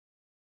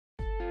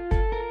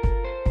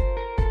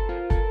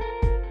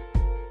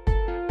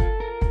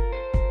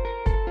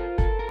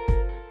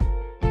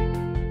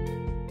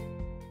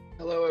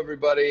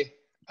everybody.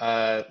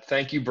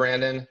 Thank you,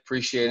 Brandon.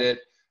 Appreciate it.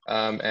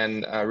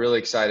 And really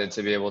excited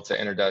to be able to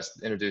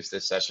introduce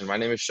this session. My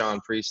name is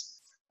Sean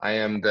Priest. I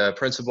am the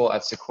principal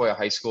at Sequoia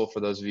High School, for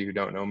those of you who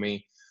don't know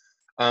me.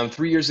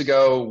 3 years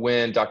ago,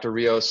 when Dr.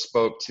 Rios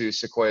spoke to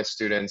Sequoia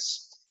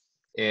students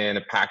in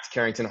a packed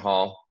Carrington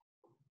Hall,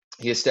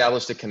 he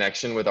established a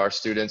connection with our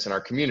students and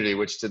our community,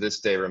 which to this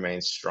day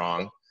remains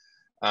strong.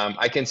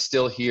 I can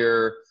still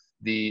hear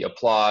the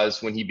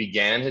applause when he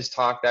began his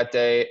talk that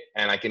day,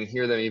 and I can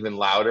hear them even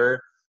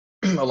louder,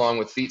 along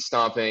with feet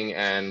stomping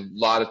and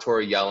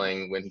laudatory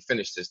yelling when he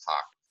finished his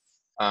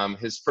talk.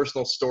 His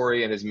personal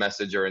story and his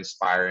message are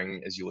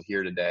inspiring, as you will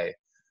hear today.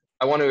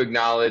 I want to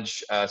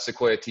acknowledge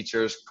Sequoia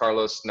teachers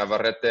Carlos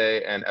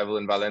Navarrete and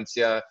Evelyn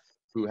Valencia,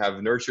 who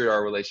have nurtured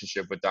our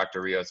relationship with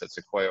Dr. Rios at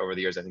Sequoia over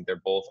the years. I think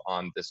they're both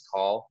on this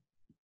call.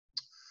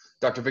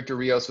 Dr. Victor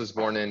Rios was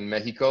born in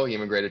Mexico. He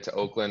immigrated to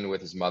Oakland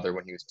with his mother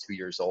when he was 2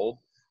 years old,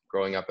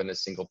 growing up in a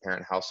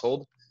single-parent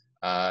household.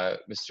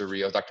 Dr.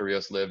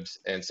 Rios lived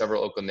in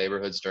several Oakland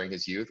neighborhoods during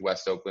his youth: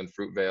 West Oakland,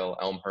 Fruitvale,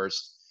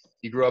 Elmhurst.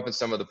 He grew up in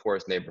some of the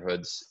poorest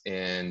neighborhoods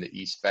in the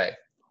East Bay.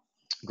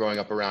 Growing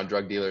up around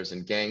drug dealers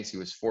and gangs, he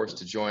was forced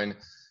to join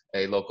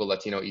a local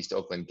Latino East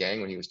Oakland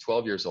gang when he was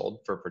 12 years old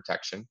for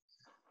protection.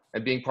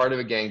 And being part of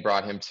a gang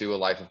brought him to a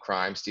life of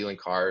crime, stealing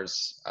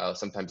cars,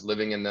 sometimes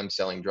living in them,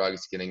 selling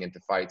drugs, getting into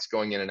fights,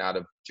 going in and out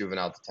of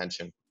juvenile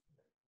detention.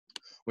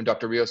 When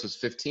Dr. Rios was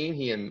 15,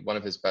 he and one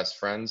of his best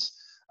friends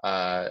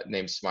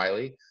named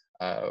Smiley,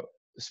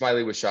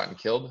 Smiley was shot and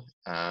killed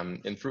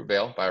in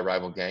Fruitvale by a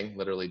rival gang,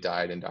 literally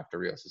died in Dr.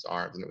 Rios's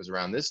arms. And it was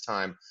around this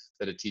time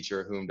that a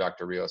teacher whom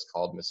Dr. Rios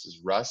called Mrs.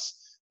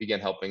 Russ began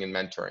helping and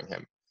mentoring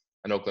him.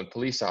 An Oakland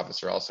police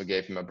officer also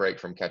gave him a break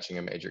from catching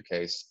a major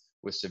case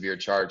with severe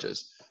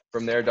charges.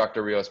 From there,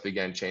 Dr. Rios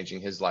began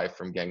changing his life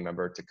from gang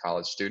member to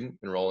college student,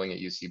 enrolling at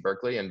UC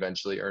Berkeley and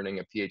eventually earning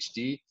a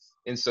PhD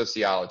in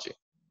sociology.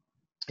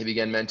 He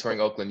began mentoring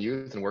Oakland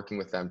youth and working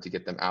with them to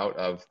get them out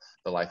of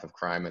the life of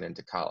crime and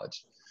into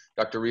college.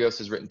 Dr. Rios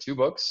has written 2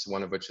 books,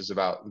 one of which is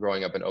about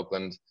growing up in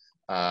Oakland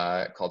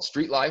called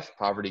Street Life,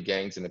 Poverty,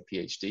 Gangs, and a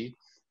PhD.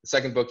 The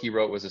second book he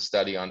wrote was a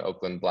study on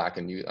Oakland Black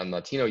and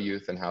Latino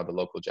youth and how the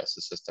local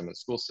justice system and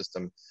school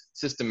system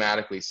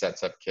systematically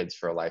sets up kids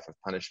for a life of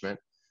punishment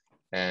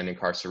and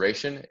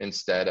incarceration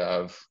instead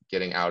of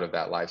getting out of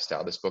that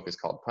lifestyle. This book is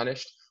called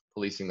Punished: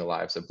 Policing the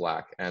Lives of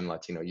Black and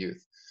Latino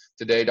Youth.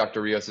 Today,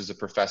 Dr. Rios is a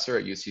professor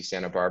at UC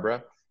Santa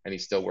Barbara, and he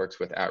still works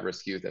with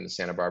at-risk youth in the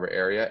Santa Barbara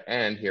area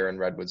and here in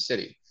Redwood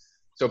City.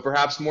 So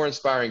perhaps more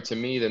inspiring to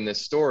me than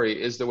this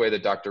story is the way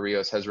that Dr.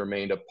 Rios has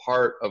remained a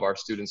part of our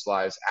students'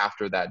 lives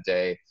after that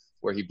day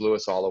where he blew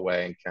us all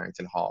away in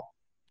Carrington Hall.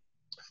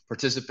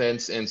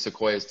 Participants in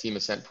Sequoia's Team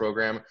Ascent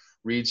program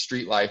read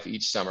Street Life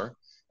each summer.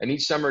 And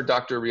each summer,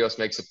 Dr. Rios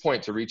makes a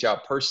point to reach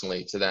out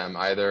personally to them,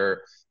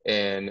 either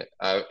in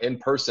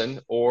person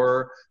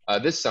or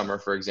this summer,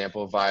 for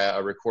example, via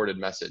a recorded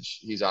message.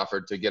 He's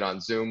offered to get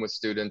on Zoom with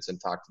students and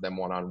talk to them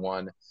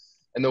one-on-one.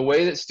 And the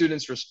way that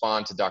students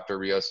respond to Dr.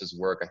 Rios's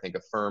work, I think,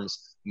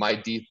 affirms my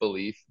deep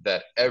belief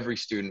that every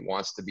student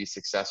wants to be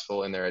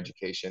successful in their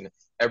education.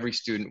 Every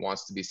student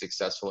wants to be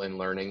successful in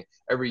learning.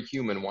 Every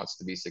human wants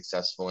to be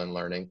successful in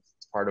learning.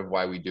 It's part of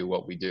why we do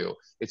what we do.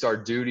 It's our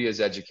duty as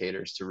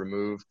educators to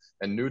remove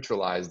and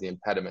neutralize the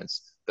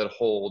impediments that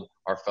hold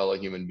our fellow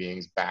human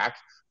beings back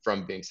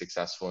from being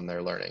successful in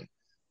their learning.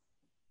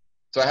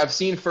 So I have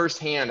seen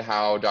firsthand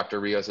how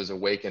Dr. Rios has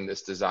awakened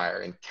this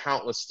desire in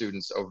countless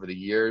students over the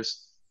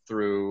years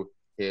through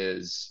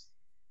his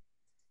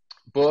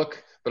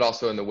book, but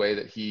also in the way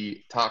that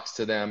he talks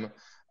to them.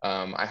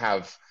 I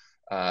have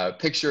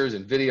pictures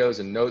and videos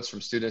and notes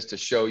from students to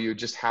show you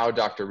just how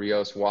Dr.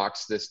 Rios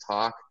walks this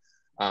talk.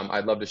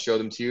 I'd love to show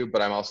them to you,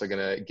 but I'm also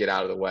going to get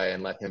out of the way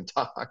and let him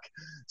talk.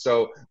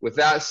 So with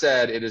that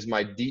said, it is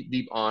my deep,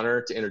 deep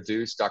honor to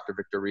introduce Dr.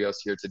 Victor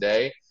Rios here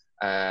today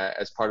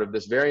as part of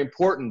this very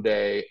important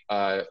day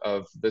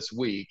of this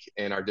week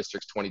in our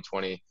district's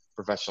 2020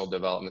 professional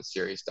development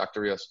series.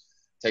 Dr. Rios,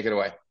 take it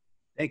away.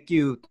 Thank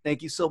you.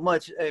 Thank you so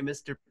much,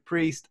 Mr.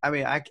 Priest. I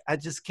mean, I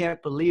just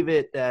can't believe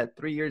it that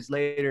 3 years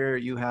later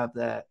you have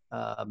that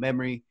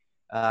memory.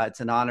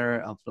 It's an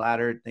honor. I'm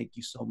flattered. Thank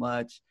you so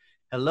much.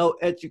 Hello,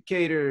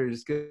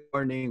 educators. Good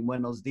morning.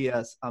 Buenos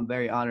dias. I'm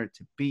very honored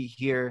to be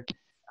here.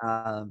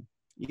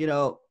 You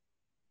know,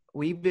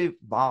 we've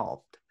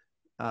evolved.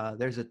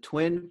 There's a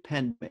twin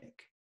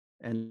pandemic,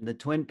 and the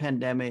twin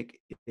pandemic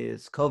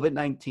is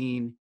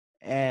COVID-19,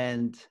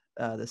 and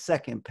the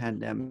second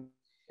pandemic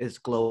is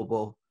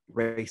global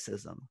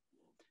racism.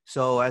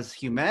 So as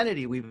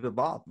humanity, we've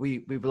evolved.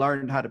 We've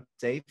learned how to be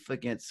safe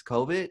against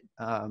COVID.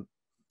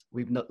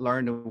 We've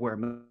learned to wear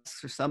masks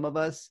for some of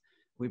us.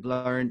 We've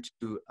learned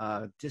to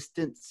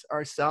distance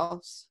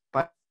ourselves.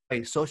 By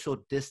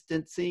social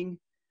distancing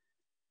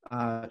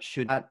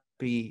should not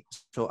be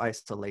social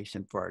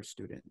isolation for our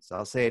students.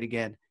 I'll say it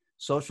again.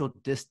 Social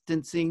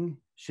distancing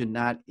should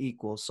not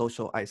equal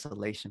social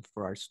isolation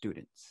for our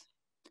students.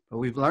 But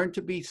we've learned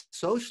to be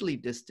socially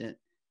distant.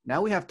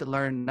 Now we have to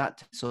learn not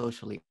to be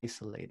socially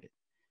isolated.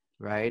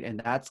 right?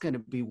 And that's going to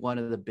be one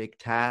of the big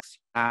tasks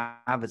I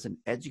have as an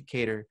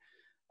educator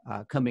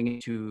coming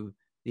into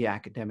the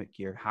academic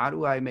year. How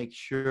do I make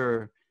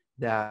sure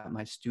that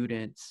my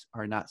students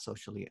are not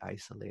socially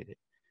isolated?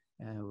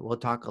 And we'll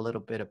talk a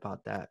little bit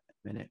about that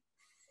in a minute.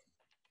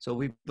 So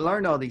we've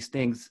learned all these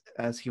things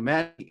as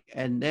humanity,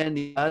 and then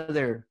the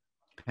other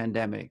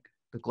pandemic,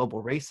 the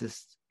global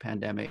racist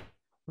pandemic,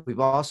 we've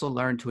also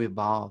learned to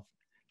evolve.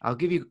 I'll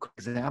give you a quick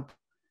example.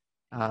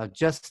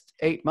 Just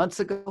 8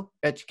 months ago,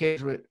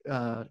 educators would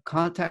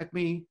contact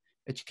me,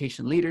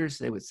 education leaders.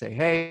 They would say,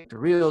 hey, Victor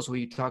Rios, will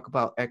you talk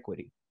about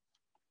equity?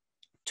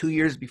 2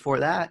 years before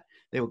that,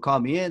 they would call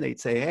me in.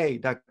 They'd say, hey,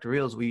 Dr.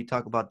 Rios, will you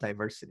talk about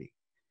diversity?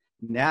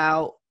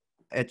 Now,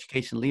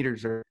 education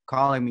leaders are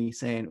calling me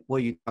saying, will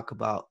you talk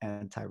about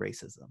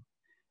anti-racism?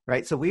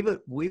 Right? So we've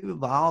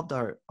evolved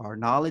our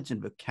knowledge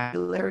and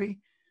vocabulary,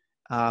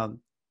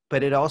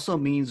 but it also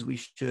means we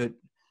should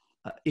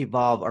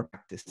evolve our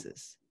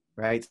practices,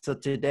 right? So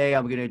today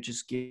I'm going to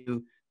just give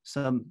you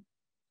some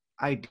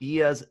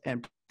ideas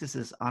and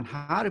practices on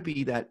how to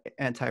be that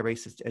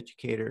anti-racist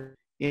educator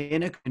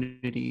in a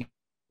community,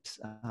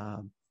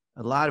 a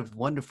lot of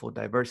wonderful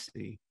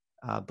diversity,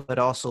 but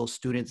also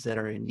students that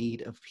are in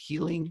need of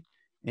healing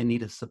and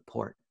need of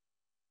support.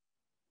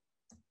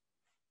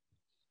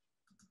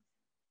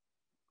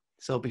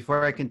 So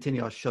before I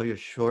continue, I'll show you a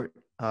short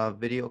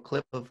video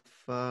clip of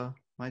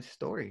my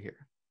story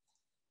here.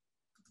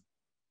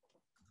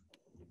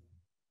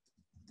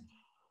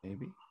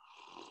 Maybe.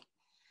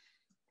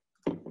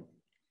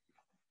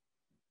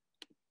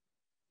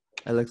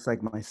 It looks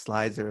like my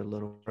slides are a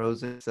little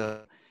frozen,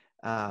 so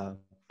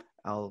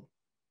I'll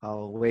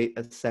wait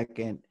a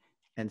second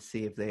and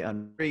see if they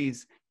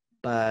unfreeze.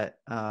 But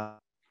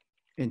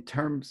in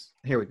terms,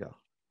 here we go.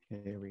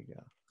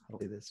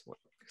 Hopefully this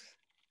works.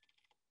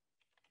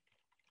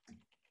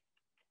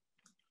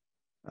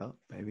 Oh,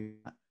 maybe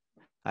not.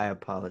 I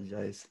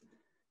apologize.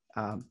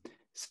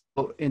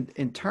 So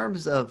in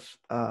terms of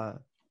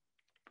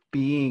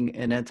being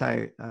an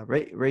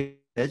anti-race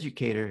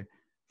educator,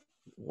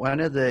 one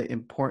of the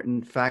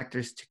important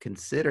factors to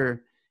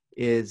consider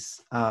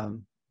is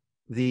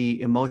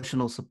the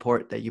emotional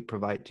support that you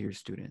provide to your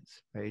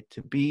students, right?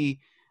 To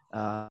be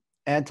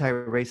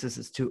anti-racist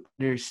is to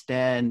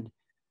understand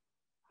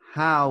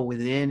how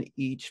within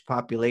each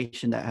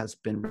population that has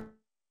been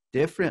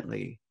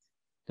differently,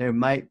 there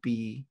might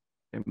be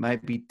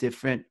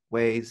different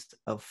ways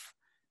of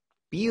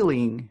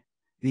feeling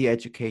the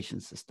education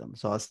system.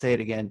 So I'll say it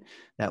again,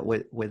 that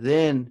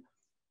within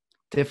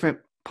different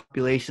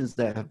populations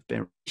that have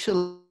been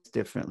racialized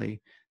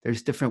differently,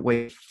 there's different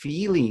ways of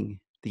feeling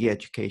the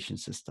education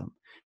system.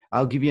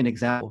 I'll give you an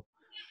example.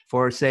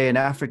 For, say, an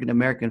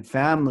African-American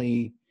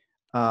family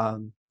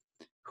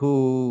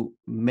who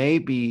may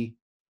be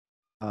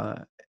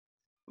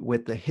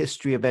with the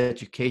history of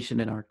education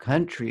in our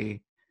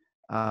country,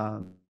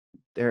 and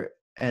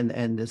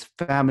this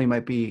family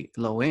might be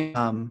low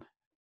income,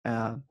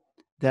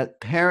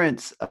 that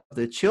parents of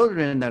the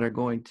children that are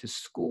going to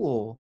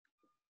school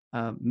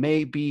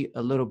may be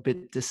a little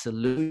bit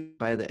disillusioned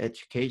by the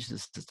education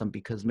system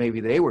because maybe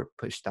they were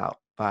pushed out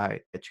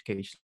by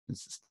education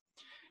system.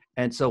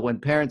 And so when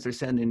parents are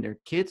sending their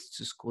kids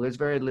to school, there's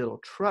very little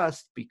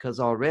trust because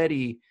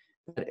already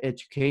the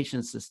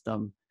education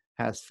system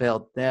has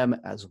failed them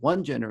as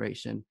one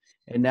generation,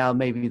 and now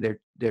maybe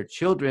their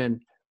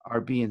children are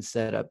being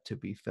set up to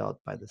be failed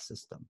by the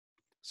system.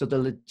 So the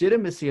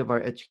legitimacy of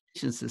our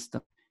education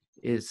system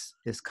is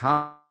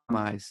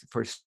compromised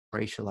for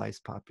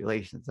racialized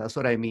populations. That's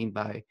what I mean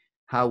by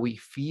how we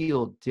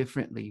feel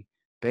differently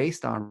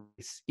based on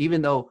race,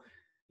 even though,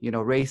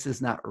 race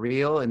is not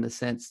real in the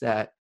sense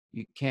that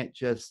you can't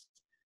just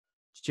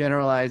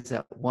generalize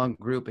that one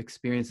group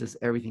experiences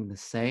everything the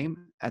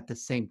same. At the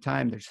same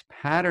time, there's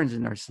patterns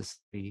in our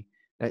society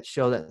that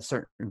show that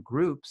certain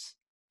groups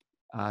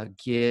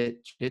get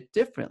it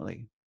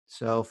differently.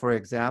 So for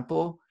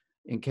example,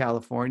 in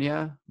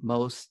California,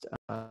 most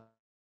of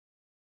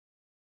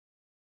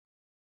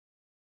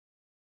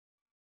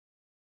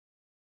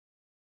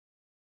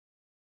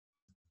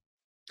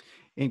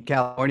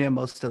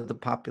the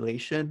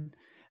population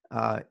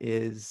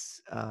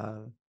is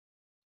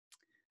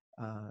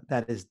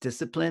that is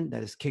disciplined,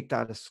 that is kicked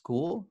out of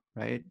school,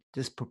 right?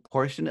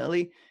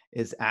 Disproportionately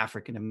is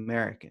African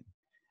American,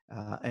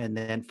 and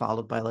then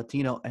followed by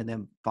Latino, and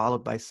then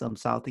followed by some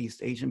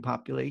Southeast Asian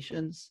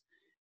populations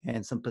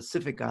and some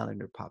Pacific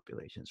Islander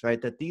populations,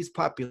 right? That these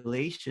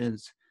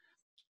populations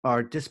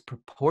are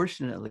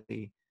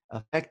disproportionately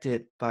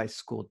affected by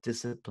school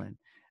discipline.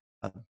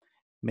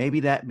 Maybe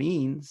that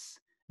means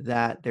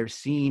that they're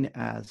seen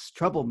as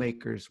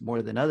troublemakers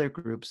more than other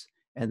groups,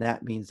 and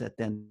that means that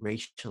then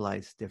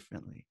racialized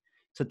differently.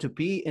 So to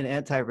be an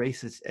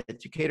anti-racist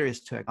educator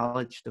is to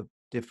acknowledge the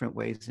different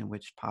ways in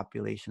which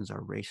populations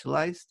are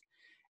racialized,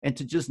 and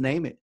to just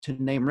name it, to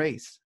name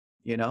race.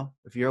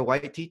 If you're a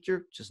white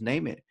teacher, just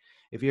name it.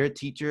 If you're a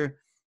teacher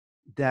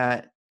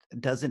that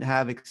doesn't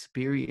have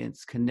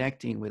experience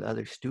connecting with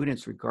other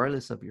students,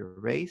 regardless of your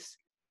race,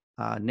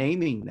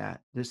 naming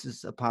that this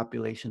is a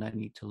population I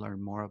need to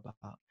learn more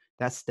about.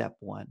 That's step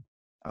one.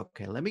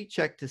 Okay, let me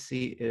check to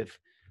see if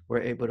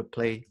we're able to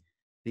play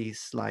these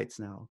slides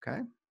now,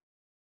 okay?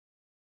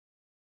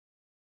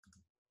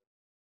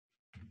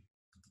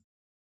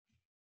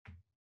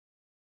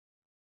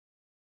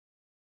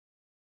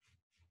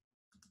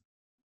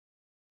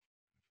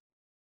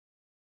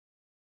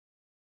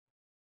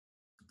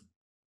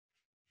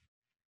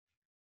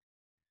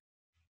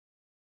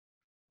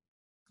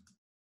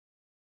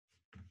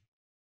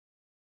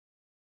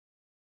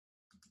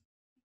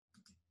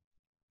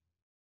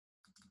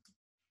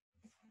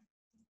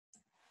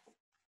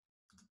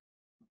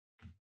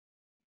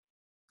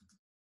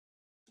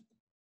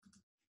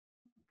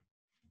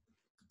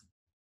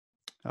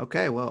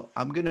 Okay, well,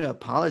 I'm going to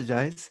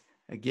apologize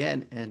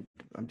again, and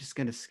I'm just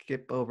going to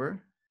skip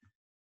over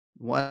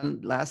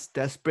one last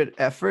desperate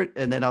effort,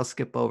 and then I'll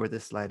skip over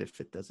this slide if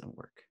it doesn't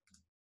work.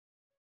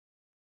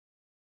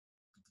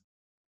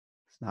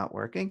 It's not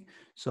working.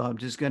 So I'm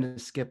just going to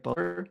skip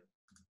over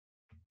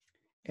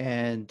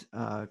and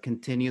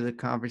continue the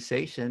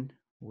conversation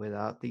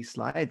without these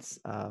slides.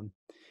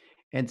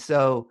 And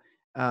so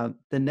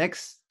the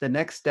next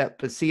step,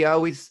 but see,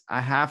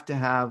 I have to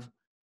have,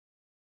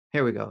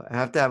 here we go. I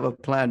have to have a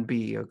plan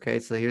B. Okay,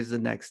 so here's the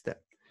next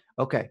step.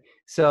 Okay,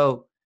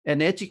 so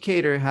an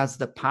educator has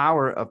the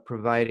power of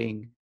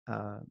providing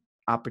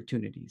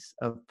opportunities,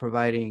 of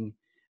providing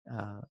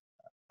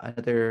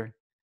another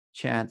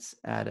chance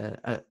at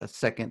a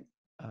second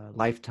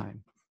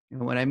lifetime.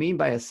 And what I mean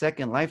by a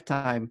second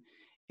lifetime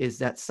is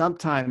that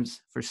sometimes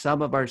for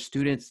some of our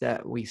students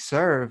that we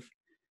serve,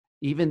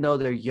 even though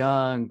they're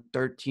young,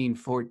 13,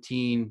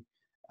 14,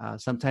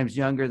 sometimes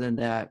younger than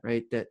that,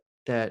 right?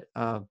 That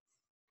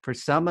for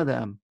some of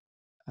them,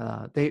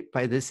 they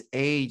by this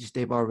age,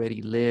 they've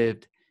already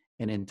lived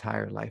an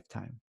entire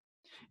lifetime.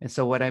 And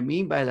so what I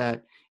mean by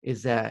that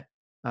is that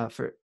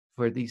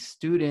for these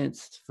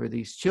students, for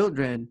these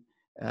children,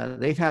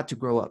 they've had to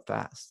grow up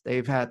fast.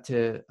 They've had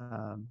to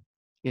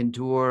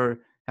endure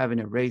having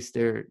to raise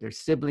their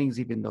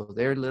siblings, even though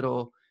they're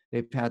little.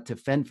 They've had to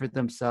fend for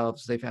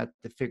themselves. They've had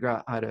to figure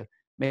out how to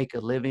make a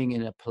living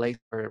in a place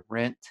where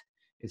rent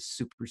is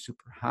super,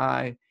 super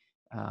high,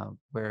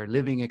 where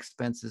living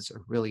expenses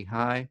are really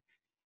high.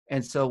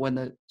 And so when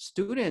the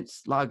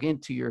students log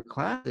into your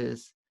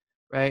classes,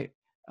 right,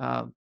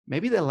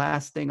 maybe the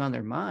last thing on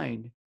their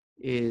mind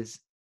is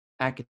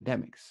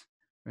academics,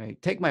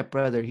 right? Take my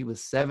brother, he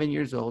was 7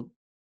 years old.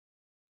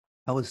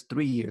 I was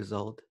 3 years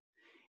old.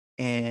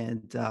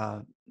 And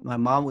my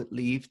mom would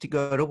leave to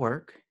go to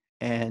work,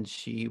 and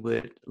she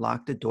would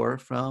lock the door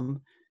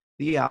from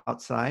the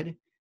outside.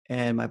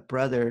 And my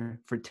brother,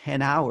 for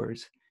 10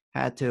 hours,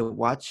 had to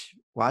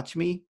watch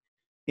me,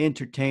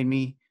 entertain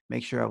me,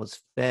 make sure I was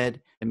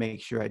fed, and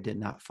make sure I did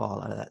not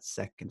fall out of that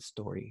second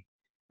story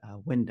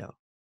window.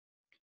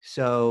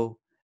 So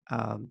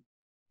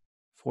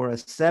for a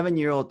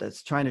 7-year-old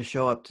that's trying to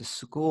show up to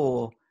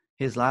school,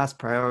 his last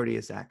priority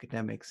is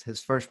academics.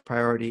 His first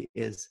priority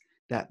is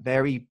that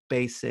very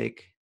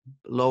basic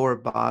lower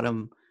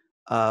bottom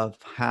of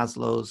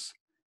Haslow's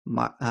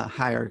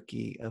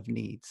hierarchy of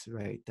needs,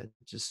 right? That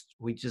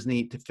we just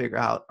need to figure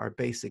out our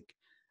basic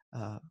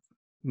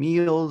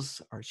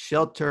meals, our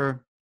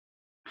shelter.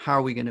 How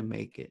are we going to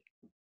make it?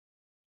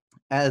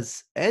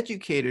 As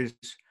educators,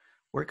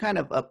 we're kind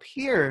of up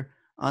here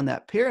on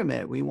that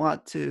pyramid. We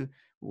want to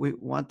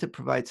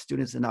provide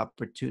students an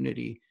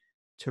opportunity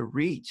to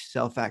reach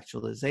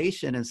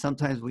self-actualization. And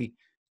sometimes we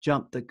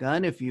jump the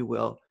gun, if you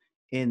will,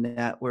 in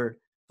that we're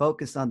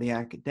focused on the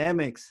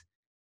academics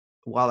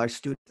while our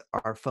students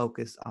are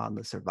focused on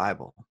the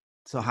survival.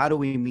 So how do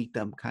we meet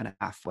them kind of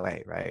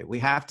halfway, right? We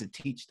have to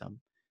teach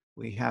them.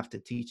 We have to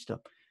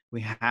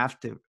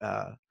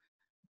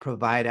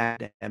provide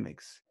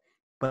academics.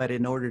 But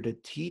in order to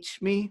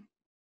teach me,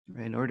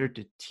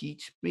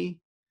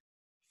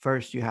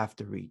 first you have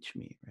to reach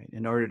me, right?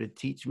 In order to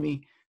teach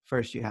me,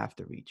 first you have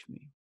to reach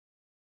me.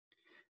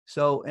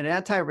 So an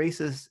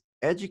anti-racist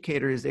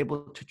educator is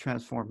able to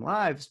transform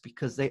lives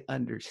because they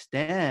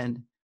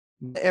understand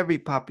every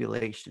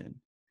population,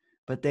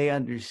 but they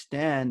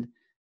understand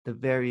the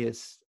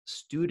various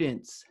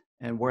students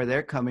and where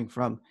they're coming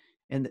from.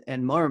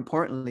 And more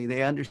importantly,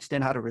 they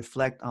understand how to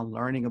reflect on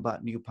learning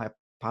about new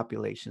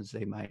populations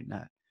they might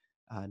not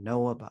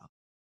know about.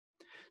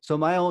 So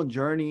my own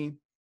journey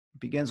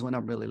begins when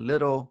I'm really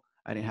little.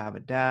 I didn't have a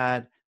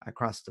dad. I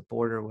crossed the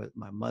border with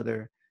my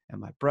mother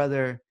and my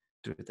brother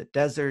through the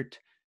desert.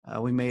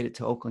 We made it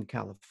to Oakland,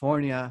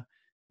 California,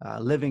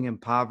 living in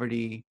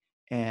poverty.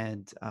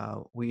 And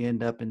we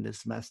end up in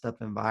this messed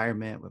up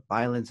environment with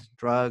violence and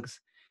drugs.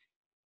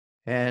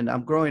 And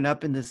I'm growing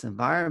up in this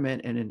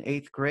environment. And in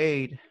 8th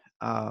grade,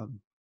 I'm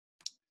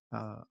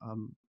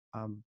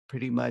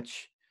pretty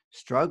much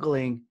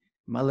struggling.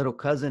 My little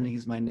cousin,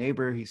 he's my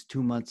neighbor. He's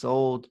 2 months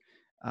old.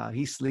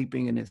 He's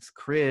sleeping in his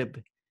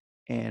crib.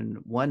 And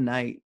one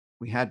night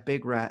we had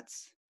big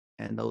rats,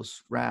 and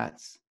those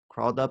rats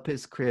crawled up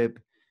his crib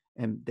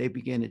and they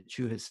began to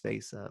chew his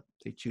face up.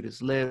 They chewed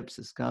his lips,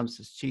 his gums,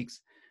 his cheeks.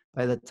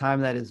 By the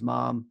time that his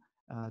mom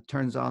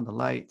turns on the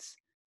lights,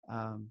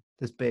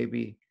 this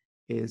baby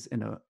is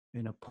in a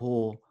in a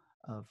pool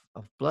of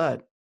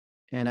blood.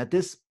 And at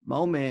this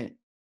moment,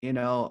 I'm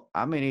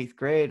in 8th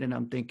grade and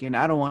I'm thinking,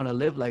 I don't want to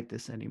live like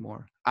this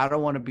anymore. I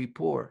don't want to be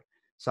poor.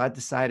 So I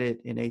decided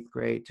in 8th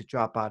grade to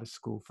drop out of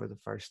school for the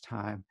first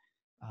time.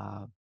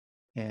 Uh,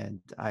 and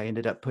I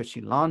ended up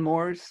pushing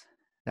lawnmowers.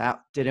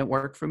 That didn't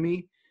work for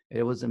me.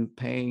 It wasn't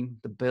paying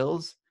the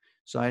bills.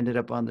 So I ended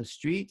up on the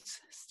streets,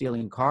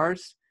 stealing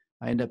cars.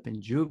 I ended up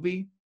in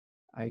juvie.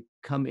 I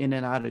come in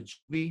and out of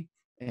juvie,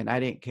 and I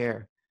didn't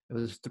care. It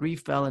was 3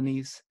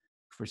 felonies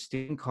for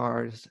stealing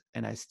cars,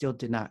 and I still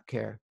did not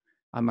care.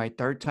 On my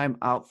 3rd time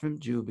out from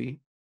juvie,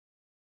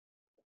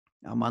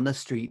 I'm on the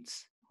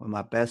streets with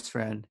my best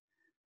friend,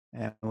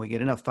 and we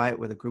get in a fight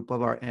with a group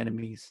of our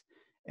enemies,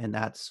 and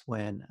that's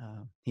when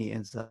he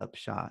ends up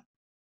shot.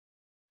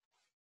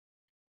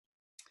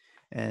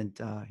 And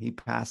he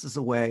passes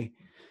away,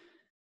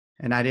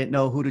 and I didn't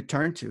know who to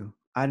turn to.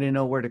 I didn't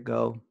know where to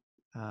go.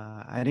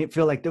 I didn't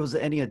feel like there was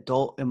any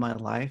adult in my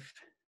life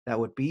that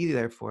would be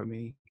there for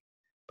me.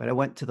 But I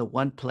went to the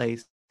one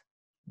place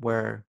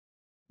where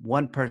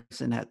one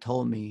person had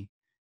told me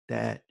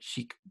that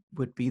she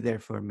would be there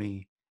for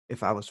me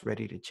if I was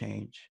ready to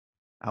change.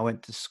 I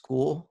went to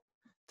school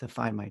to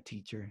find my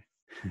teacher.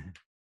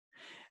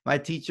 My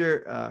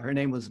teacher, her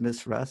name was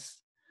Miss Russ.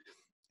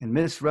 And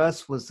Miss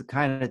Russ was the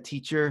kind of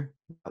teacher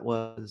that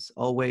was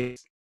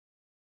always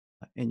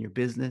in your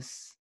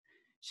business.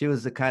 She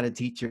was the kind of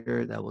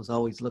teacher that was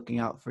always looking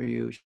out for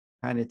you.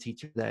 Kind of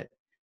teacher that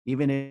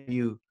even if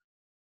you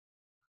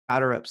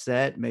got her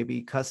upset,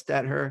 maybe cussed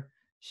at her,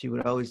 she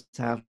would always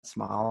have a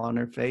smile on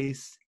her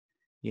face.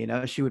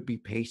 She would be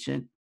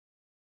patient.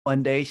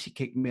 One day she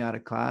kicked me out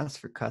of class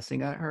for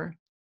cussing at her.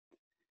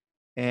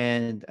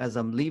 And as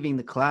I'm leaving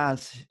the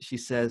class, she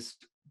says,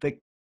 Vic,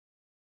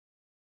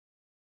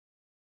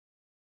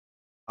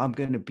 I'm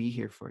going to be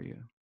here for you.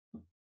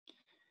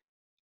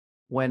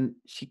 When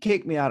she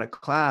kicked me out of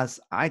class,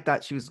 I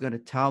thought she was going to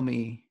tell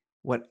me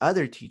what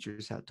other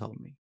teachers had told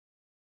me.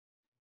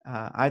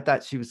 I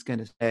thought she was going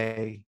to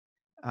say,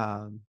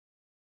 um,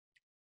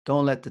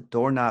 don't let the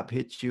doorknob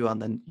hit you on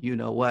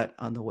the what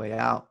on the way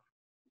out.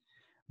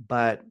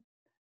 But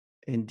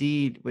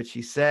indeed, what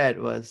she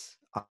said was,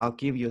 I'll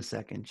give you a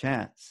second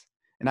chance.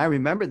 And I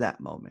remember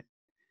that moment.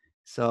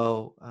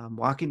 So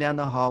walking down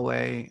the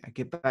hallway, I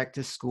get back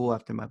to school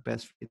after my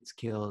best friend gets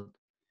killed.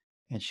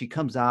 And she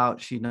comes out,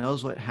 she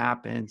knows what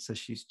happened. So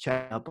she's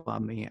checking up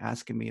on me,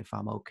 asking me if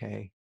I'm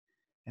okay.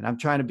 And I'm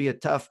trying to be a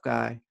tough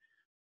guy.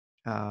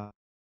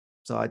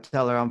 So I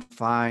tell her I'm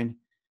fine.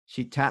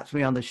 She taps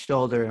me on the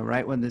shoulder. And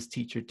right when this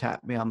teacher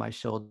tapped me on my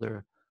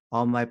shoulder,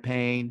 all my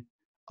pain,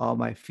 all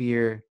my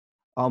fear,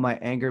 all my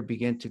anger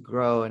began to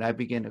grow. And I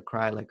began to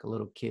cry like a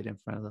little kid in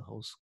front of the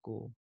whole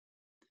school.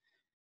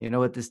 You know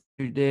what this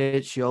teacher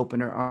did? She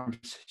opened her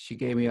arms. She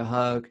gave me a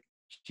hug.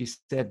 She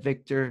said,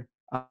 Victor,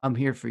 I'm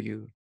here for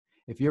you.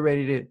 If you're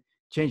ready to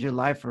change your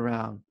life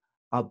around,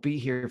 I'll be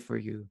here for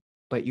you,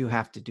 but you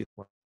have to do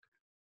work.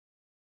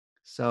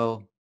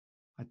 So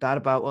I thought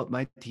about what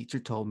my teacher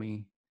told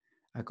me.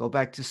 I go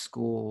back to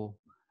school.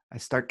 I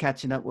start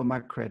catching up with my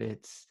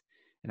credits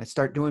and I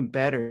start doing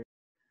better.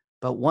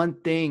 But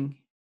one thing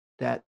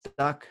that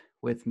stuck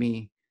with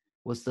me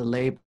was the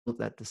label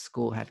that the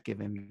school had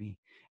given me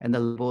and the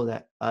label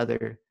that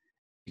other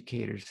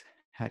educators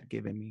had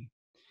given me.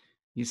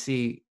 You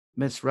see,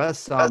 Miss Russ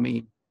saw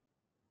me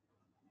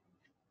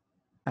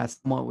as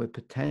someone with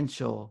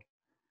potential,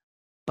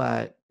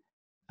 but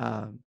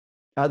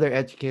other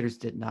educators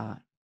did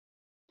not.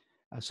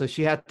 So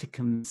she had to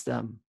convince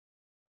them,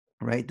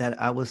 right, that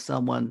I was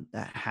someone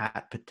that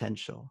had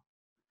potential.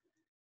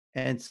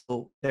 And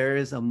so there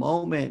is a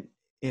moment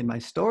in my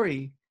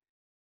story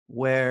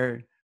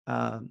where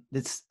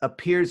this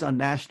appears on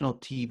national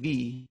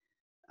TV.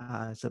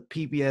 It's a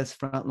PBS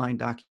Frontline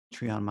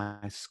documentary on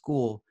my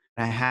school.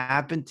 I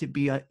happened to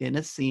be in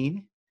a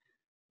scene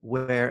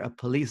where a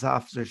police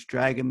officer is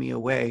dragging me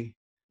away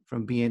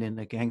from being in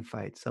a gang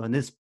fight. So in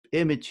this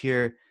image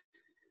here,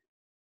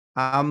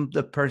 I'm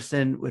the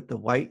person with the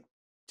white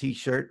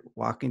t-shirt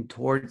walking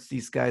towards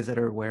these guys that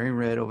are wearing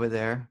red over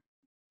there.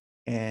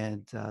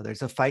 And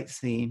there's a fight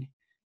scene.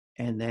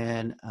 And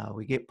then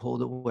we get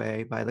pulled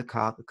away by the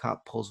cop. The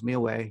cop pulls me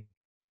away,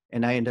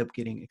 and I end up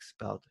getting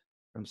expelled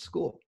from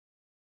school.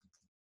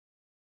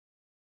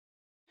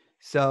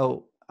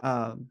 So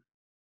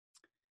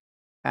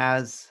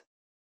as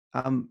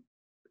I'm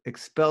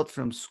expelled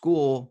from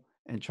school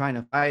and trying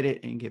to fight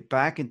it and get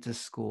back into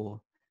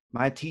school,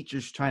 my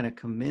teacher's trying to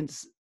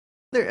convince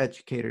other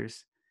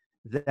educators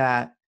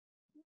that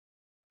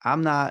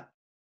I'm not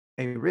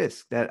a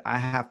risk, that I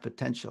have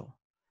potential.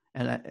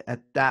 And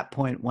at that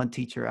point, one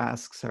teacher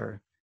asks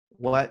her,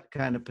 what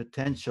kind of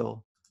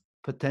potential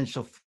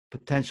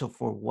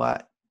for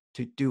what,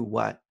 to do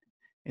what?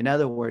 In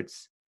other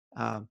words,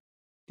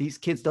 these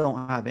kids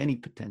don't have any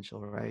potential,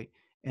 right?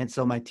 And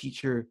so my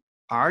teacher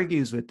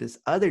argues with this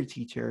other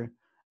teacher,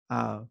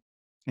 and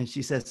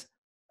she says,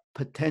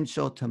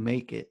 potential to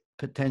make it,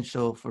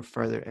 potential for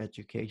further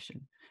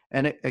education.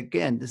 And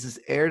again, this is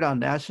aired on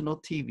national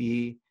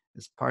TV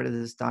as part of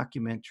this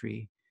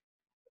documentary.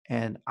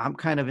 And I'm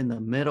kind of in the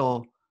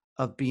middle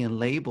of being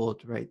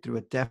labeled, right, through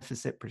a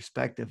deficit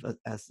perspective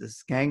as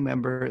this gang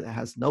member that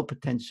has no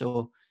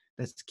potential,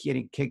 that's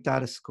getting kicked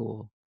out of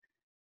school.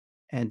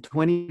 And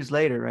 20 years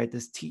later, right,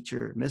 this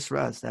teacher, Miss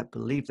Russ, that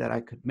believed that I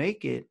could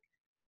make it,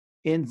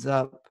 ends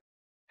up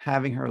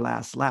having her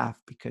last laugh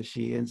because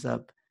she ends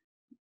up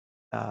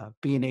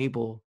being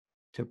able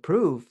to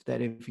prove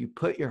that if you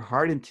put your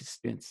heart into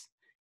students,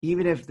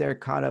 even if they're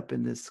caught up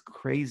in this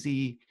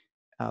crazy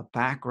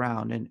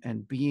background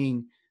and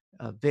being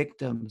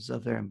victims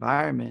of their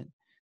environment,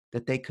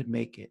 that they could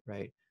make it,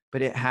 right?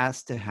 But it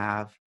has to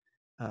have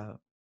uh,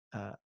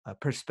 a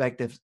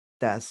perspective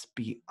that's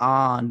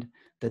beyond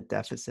the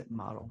deficit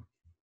model.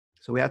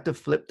 So we have to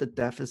flip the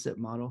deficit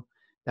model.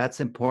 That's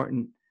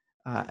important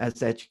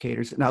as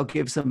educators. And I'll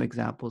give some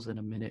examples in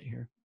a minute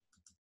here.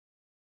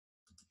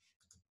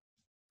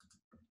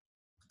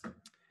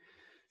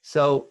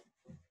 So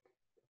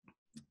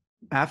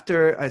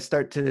after I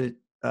start to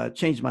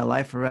change my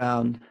life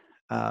around,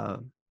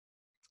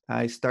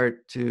 I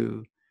start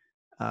to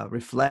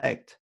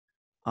reflect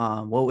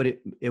on what would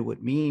it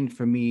would mean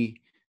for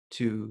me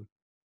to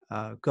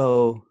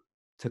go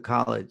to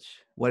college,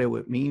 what it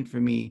would mean for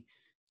me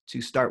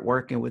to start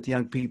working with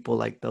young people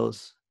like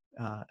those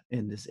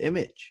in this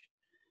image.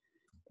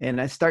 And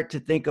I start to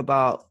think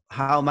about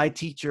how my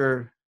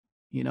teacher,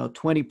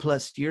 20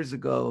 plus years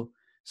ago,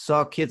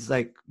 saw kids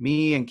like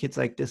me and kids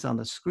like this on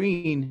the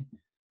screen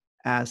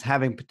as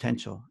having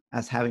potential,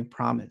 as having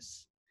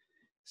promise.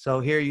 So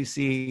here you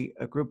see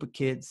a group of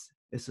kids.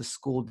 It's a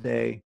school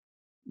day.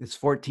 This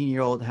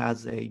 14-year-old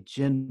has a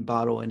gin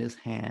bottle in his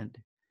hand.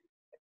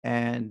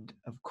 And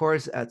of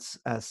course, as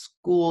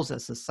schools,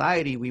 as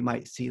society, we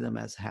might see them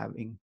as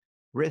having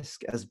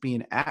risk, as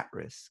being at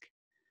risk.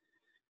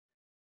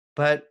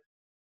 But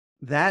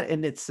that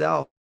in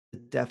itself is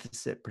a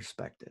deficit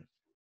perspective,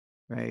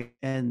 right?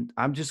 And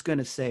I'm just going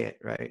to say it,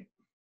 right?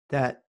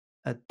 That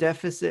a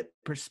deficit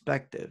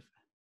perspective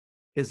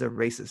is a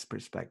racist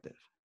perspective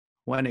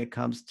when it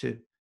comes to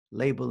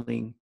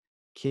labeling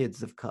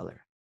kids of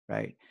color,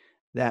 right?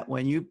 That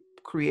when you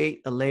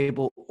create a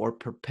label or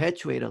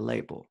perpetuate a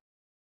label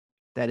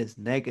that is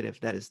negative,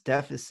 that is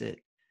deficit,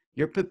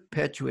 you're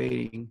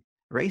perpetuating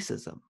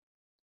racism.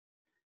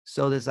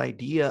 So this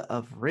idea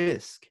of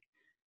risk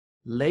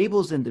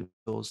labels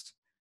individuals,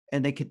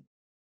 and they could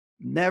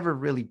never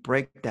really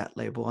break that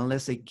label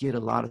unless they get a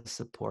lot of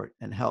support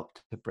and help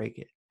to break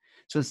it.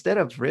 So instead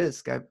of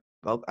risk, I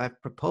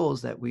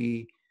propose that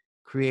we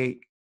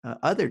create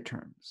other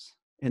terms,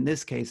 in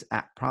this case,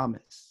 at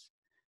promise.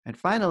 And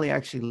finally,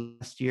 actually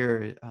last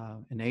year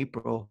in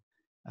April,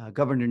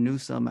 Governor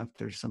Newsom,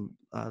 after some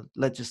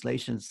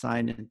legislation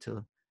signed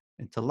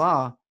into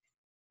law,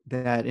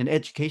 that in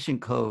education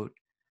code,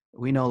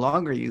 we no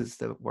longer use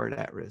the word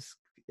at risk.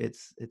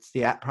 It's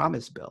the at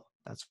promise bill.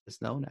 That's what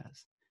it's known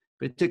as.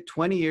 But it took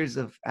 20 years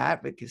of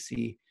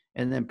advocacy.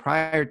 And then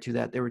prior to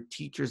that, there were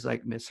teachers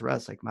like Miss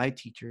Russ, like my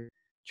teacher,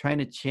 trying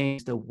to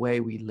change the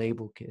way we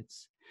label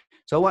kids.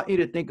 So I want you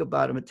to think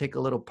about, I'm going to take a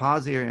little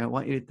pause here, and I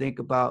want you to think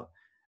about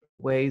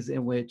ways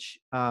in which,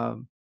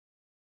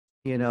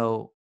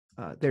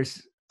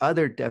 there's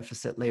other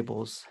deficit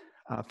labels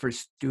for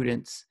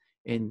students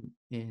in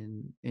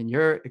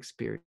your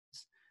experience.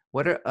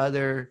 What are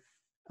other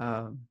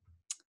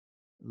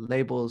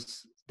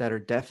labels that are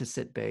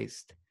deficit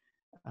based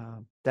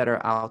that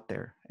are out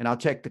there? And I'll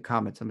check the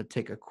comments. I'm going to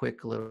take a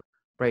quick little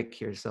break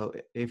here. So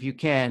if you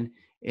can,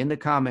 in the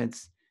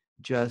comments,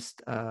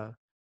 just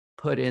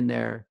put in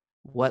there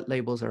what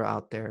labels are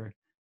out there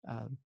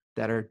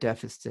that are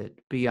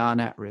deficit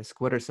beyond at risk.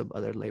 What are some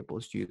other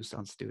labels used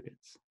on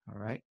students? All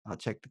right, I'll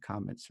check the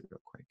comments real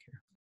quick here.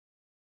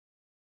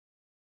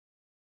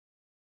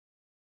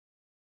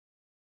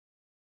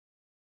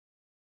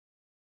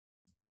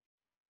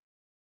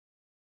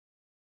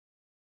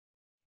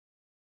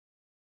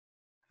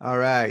 All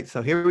right,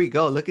 so here we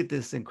go. Look at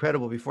this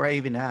incredible. Before I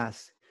even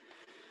ask,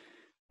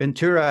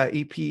 Ventura,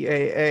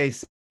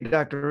 EPAA,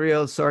 Dr.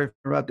 Rios, sorry for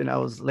interrupting. I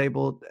was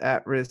labeled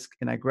at risk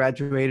and I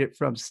graduated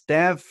from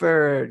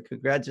Stanford.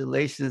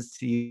 Congratulations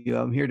to you.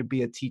 I'm here to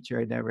be a teacher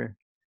I never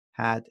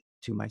had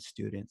to my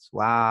students.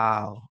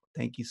 Wow.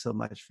 Thank you so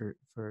much for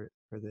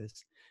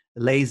this.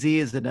 Lazy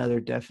is another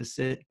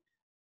deficit.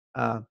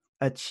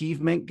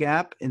 Achievement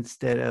gap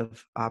instead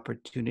of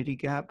opportunity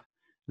gap.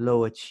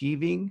 Low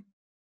achieving.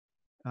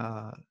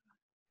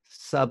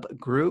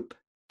 Subgroup.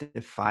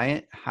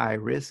 Defiant. High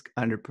risk.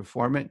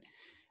 Underperformant.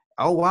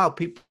 Oh, wow.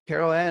 People,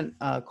 Carol Ann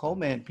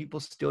Coleman,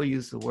 people still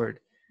use the word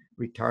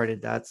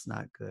retarded. That's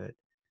not good.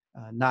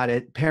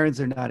 Parents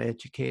are not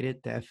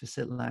educated.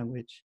 Deficit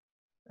language.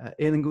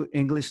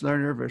 English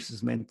learner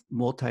versus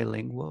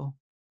multilingual.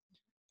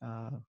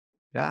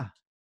 Yeah,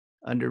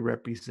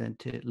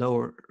 underrepresented,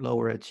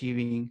 lower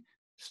achieving.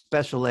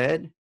 Special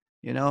ed,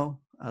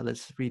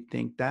 let's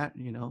rethink that,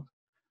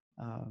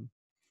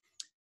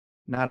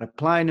 not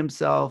applying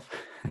himself.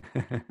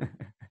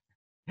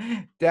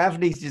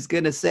 Daphne's just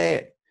going to say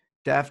it.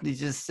 Daphne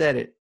just said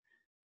it.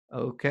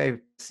 Okay.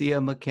 Sia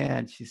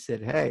McCann, she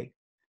said, hey,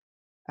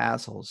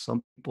 assholes.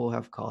 Some people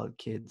have called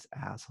kids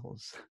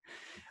assholes.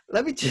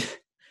 Let me just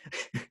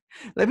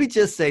let me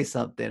just say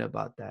something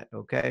about that,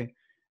 okay?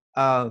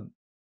 Um,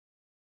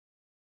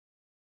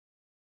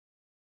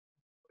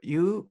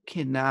 you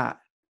cannot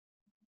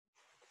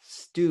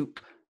stoop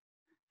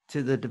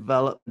to the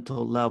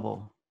developmental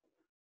level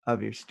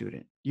of your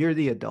student. You're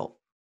the adult,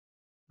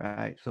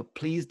 right? So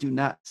please do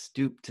not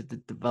stoop to the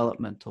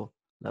developmental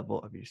level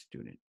of your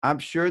student. I'm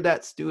sure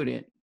that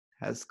student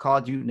has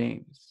called you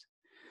names.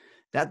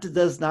 That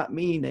does not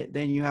mean that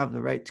then you have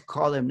the right to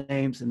call them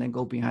names and then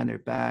go behind their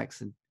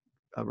backs and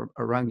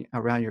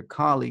around your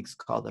colleagues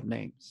call them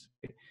names.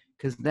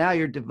 Because now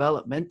you're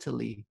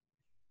developmentally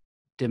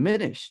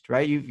diminished,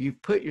 right?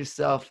 You've put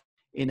yourself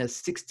in a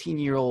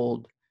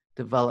 16-year-old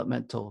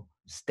developmental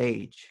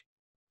stage.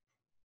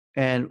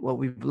 And what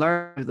we've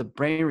learned through the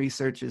brain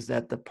research is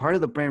that the part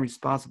of the brain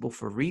responsible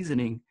for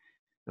reasoning,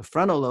 the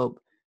frontal lobe,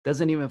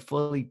 doesn't even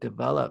fully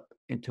develop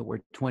until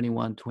we're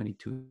 21,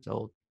 22 years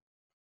old.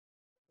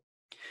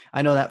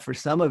 I know that for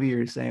some of you,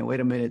 you're saying, wait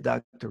a minute,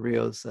 Dr.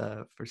 Rios,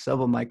 for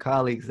some of my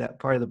colleagues, that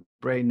part of the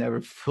brain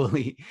never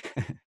fully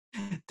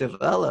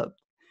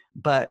developed.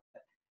 But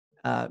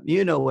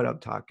you know what I'm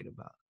talking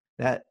about,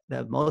 that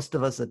most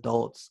of us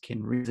adults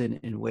can reason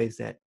in ways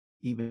that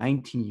even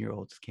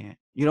 19-year-olds can't.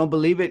 You don't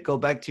believe it? Go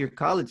back to your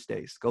college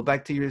days. Go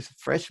back to your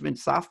freshman,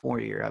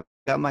 sophomore year. I've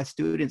got my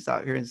students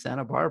out here in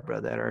Santa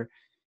Barbara that are,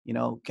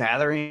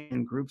 gathering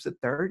in groups of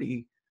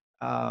 30,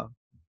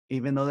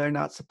 even though they're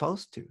not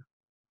supposed to.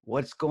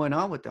 What's going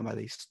on with them? Are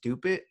they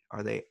stupid?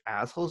 Are they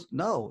assholes?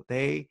 No,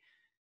 they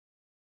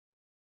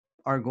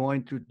are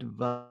going through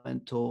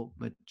developmental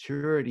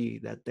maturity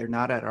that they're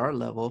not at our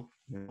level.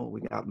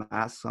 We got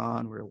masks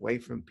on, we're away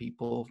from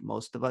people,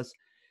 most of us,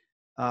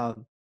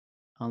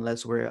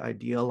 unless we're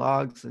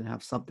ideologues and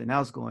have something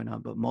else going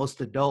on. But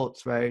most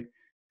adults, right,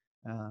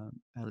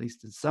 at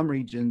least in some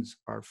regions,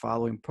 are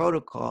following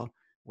protocol,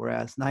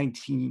 whereas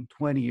 19,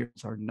 20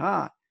 years are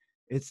not.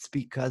 It's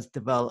because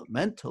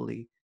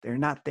developmentally, they're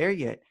not there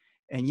yet.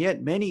 And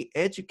yet many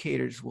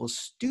educators will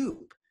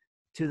stoop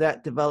to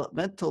that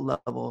developmental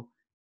level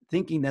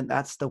thinking that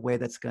that's the way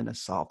that's going to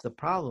solve the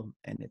problem,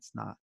 and it's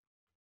not.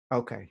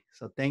 Okay,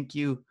 so thank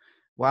you.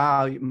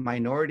 Wow,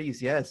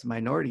 minorities, yes,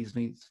 minorities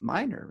means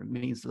minor, it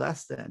means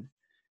less than.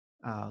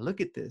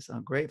 Look at this,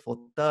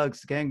 ungrateful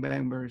thugs,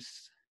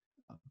 gangbangers.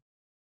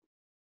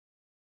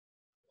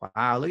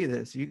 Wow, look at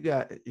this. You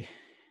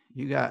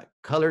got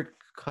color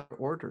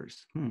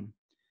orders.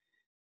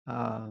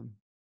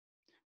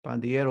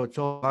 Pandillero,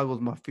 chagos,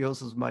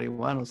 mafiosos,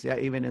 marihuanos. Yeah,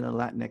 even in the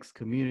Latinx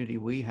community,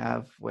 we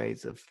have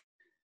ways of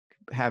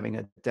having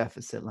a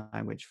deficit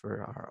language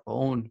for our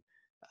own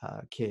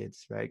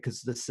kids, right?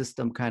 Because the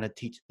system kind of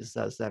teaches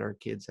us that our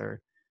kids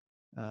are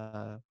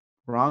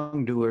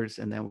wrongdoers,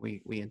 and then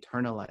we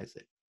internalize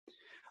it.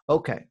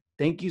 Okay,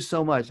 thank you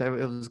so much. It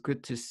was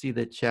good to see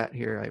the chat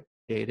here. I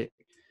appreciate it.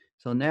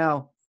 So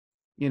now,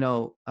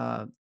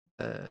 uh,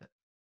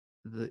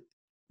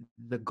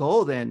 the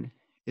goal then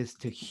is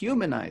to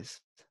humanize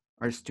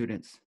our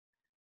students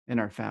and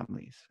our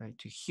families, right?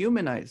 To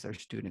humanize our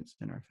students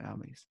and our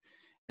families.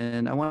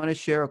 And I want to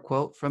share a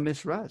quote from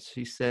Miss Russ.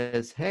 She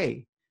says,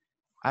 "Hey,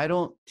 I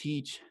don't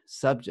teach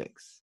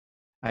subjects.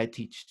 I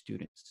teach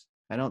students.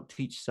 I don't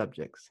teach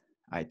subjects.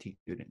 I teach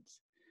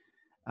students."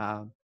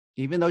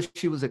 Even though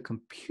she was a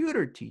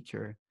computer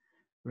teacher,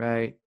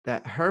 right,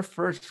 that her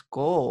first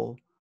goal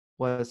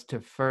was to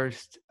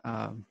first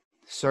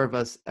serve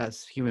us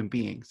as human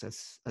beings,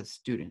 as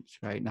students,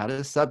 right? Not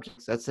as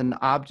subjects. That's an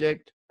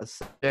object, a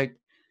subject.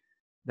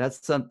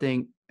 That's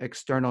something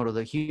external to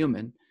the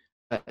human.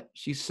 But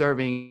she's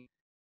serving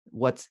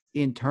what's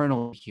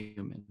internal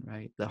human,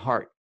 right? The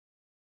heart,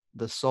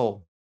 the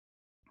soul,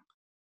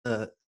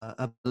 the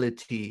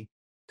ability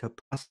to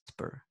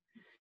prosper.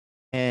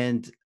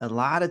 And a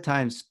lot of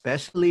times,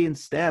 especially in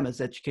STEM,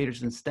 as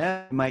educators in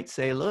STEM, might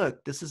say,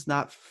 "Look, this is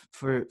not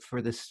for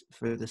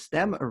the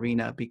STEM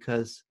arena,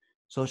 because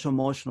social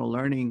emotional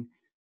learning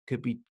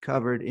could be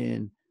covered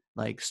in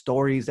like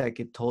stories that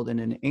get told in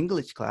an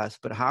English class.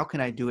 But how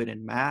can I do it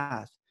in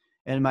math?"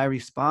 And my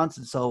response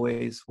is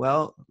always,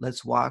 "Well,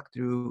 let's walk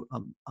through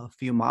a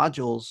few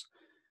modules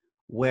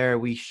where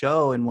we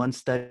show in one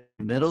study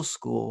in middle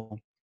school." I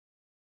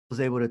was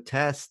able to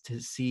test to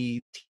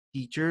see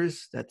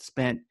teachers that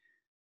spent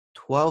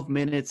 12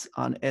 minutes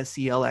on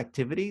SEL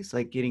activities,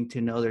 like getting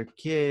to know their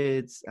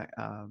kids,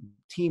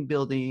 team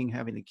building,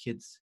 having the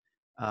kids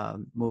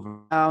move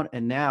around,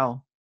 and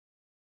now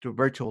through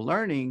virtual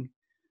learning,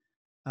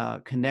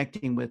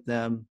 connecting with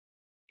them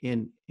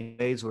in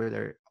ways where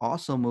they're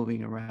also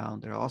moving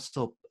around. They're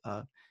also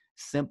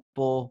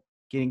simple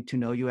getting to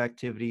know you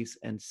activities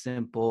and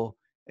simple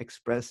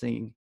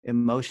expressing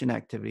emotion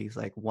activities,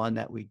 like one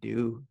that we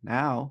do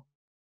now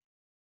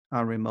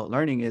on remote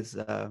learning is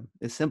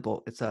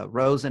simple. It's a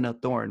rose and a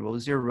thorn. What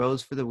was your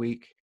rose for the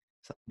week?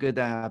 Something good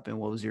that happened.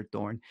 What was your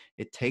thorn?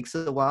 It takes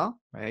a while,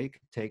 right? It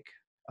could take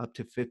up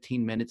to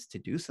 15 minutes to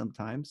do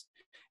sometimes.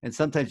 And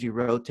sometimes you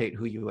rotate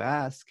who you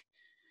ask.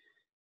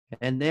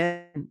 And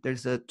then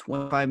there's a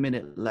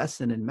 25-minute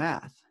lesson in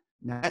math.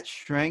 Now, that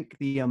shrank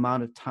the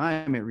amount of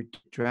time, it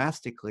reduced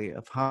drastically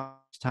of how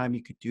much time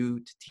you could do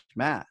to teach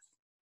math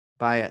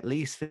by at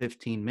least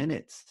 15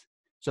 minutes.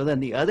 So then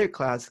the other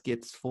class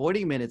gets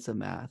 40 minutes of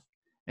math.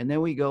 And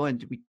then we go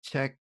and we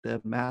check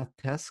the math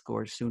test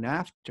scores soon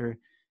after,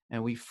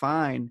 and we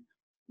find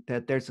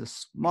that there's a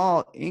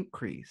small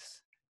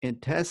increase in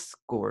test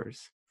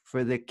scores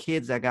for the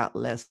kids that got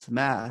less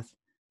math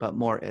but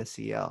more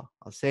SEL.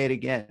 I'll say it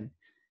again,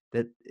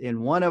 that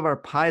in one of our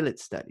pilot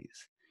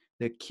studies,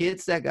 the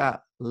kids that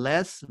got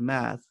less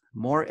math,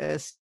 more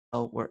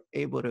SEL, were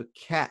able to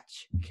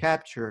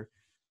capture,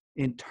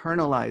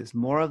 internalize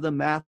more of the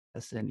math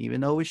lesson,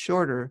 even though it was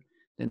shorter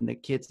than the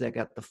kids that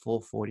got the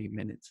full 40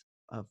 minutes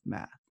of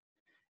math.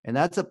 And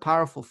that's a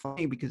powerful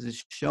finding because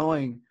it's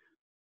showing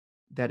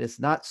that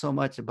it's not so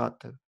much about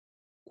the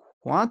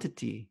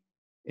quantity,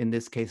 in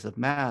this case of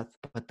math,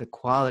 but the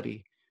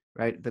quality,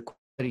 right? The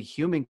quality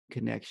human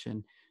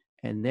connection,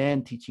 and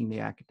then teaching the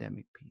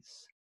academic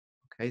piece.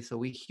 Okay, so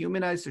we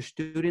humanize their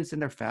students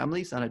and their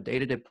families on a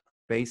day-to-day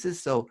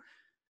basis. So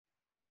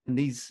in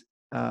these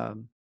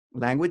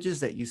languages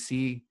that you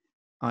see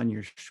on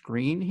your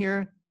screen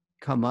here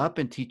come up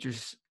and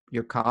teachers,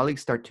 your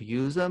colleagues start to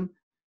use them,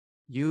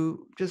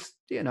 you just,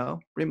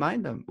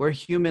 remind them, we're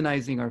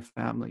humanizing our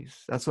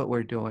families. That's what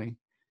we're doing.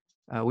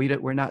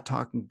 We're not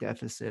talking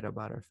deficit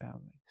about our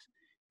families.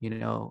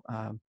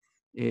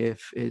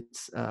 If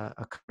it's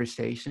a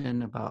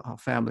conversation about how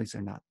families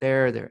are not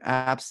there, they're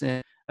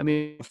absent. I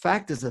mean, a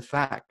fact is a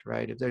fact,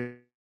 right? If there's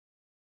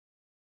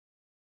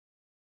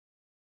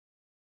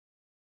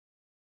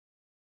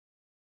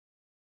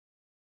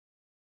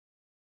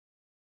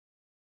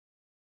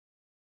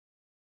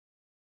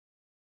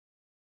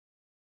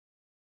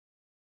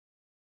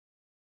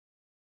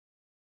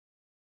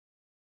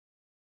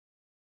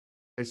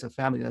a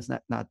family that's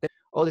not there,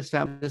 oh,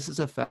 this is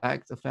a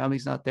fact, the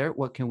family's not there,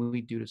 what can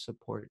we do to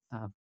support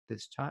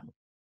this child?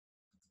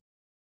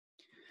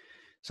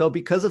 So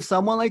because of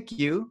someone like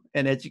you,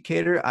 an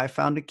educator, I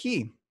found a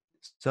key.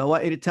 So I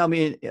want you to tell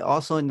me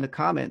also in the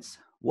comments,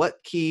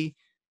 what key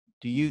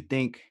do you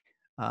think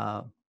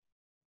uh,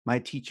 my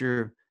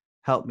teacher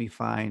helped me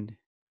find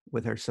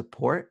with her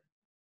support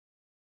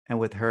and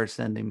with her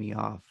sending me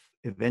off?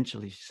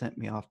 Eventually, she sent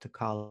me off to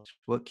college.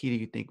 What key do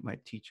you think my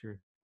teacher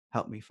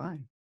helped me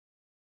find?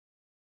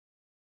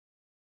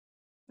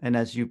 And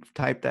as you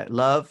type that,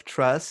 love,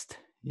 trust,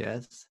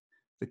 yes,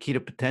 the key to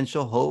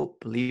potential,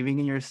 hope, believing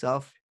in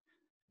yourself,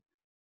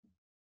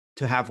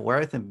 to have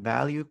worth and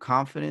value,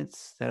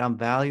 confidence that I'm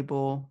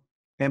valuable,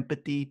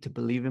 empathy, to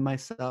believe in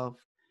myself,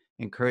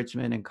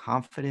 encouragement and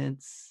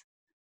confidence,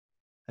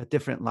 a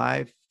different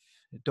life,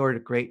 a door to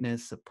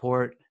greatness,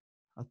 support,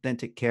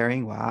 authentic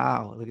caring.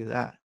 Wow, look at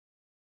that.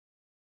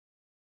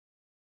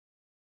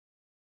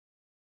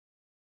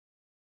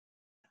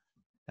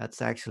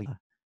 That's actually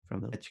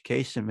from the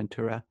education,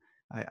 Ventura.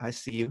 I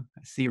see you.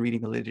 I see you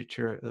reading the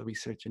literature, the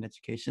research and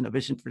education, a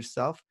vision for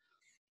self,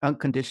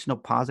 unconditional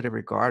positive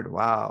regard.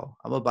 Wow.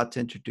 I'm about to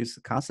introduce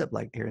the concept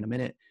like here in a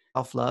minute.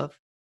 Self-love,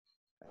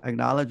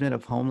 acknowledgement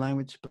of home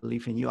language,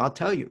 belief in you. I'll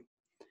tell you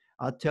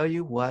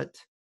what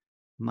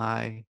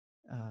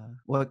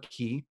what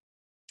key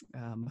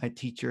my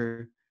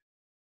teacher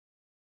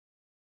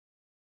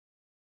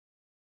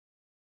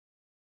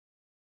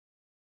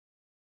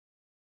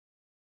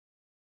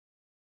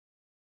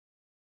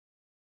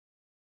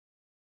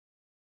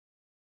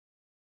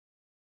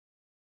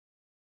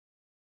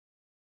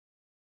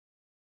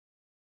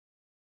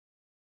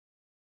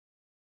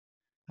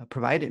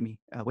provided me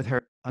with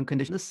her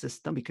unconditional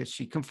system, because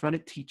she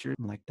confronted teachers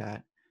like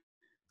that,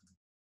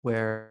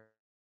 where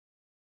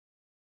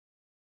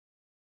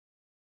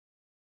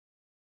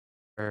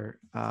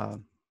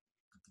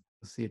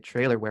see a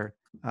trailer where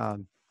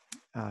um,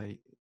 uh,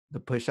 the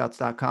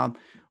pushouts.com,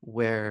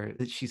 where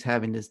she's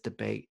having this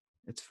debate.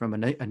 It's from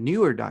a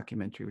newer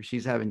documentary where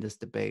she's having this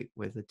debate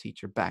with a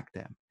teacher back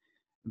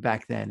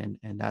then,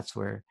 and that's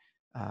where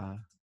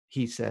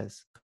he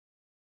says,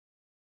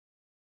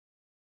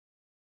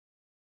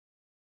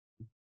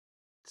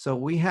 so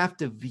we have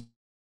to view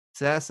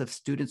success of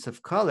students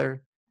of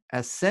color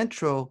as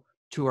central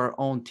to our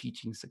own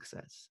teaching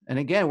success. And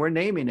again, we're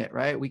naming it,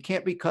 right? We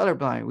can't be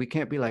colorblind. We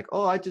can't be like,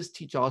 oh, I just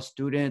teach all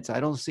students, I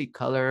don't see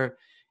color,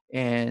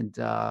 and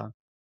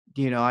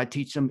I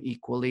teach them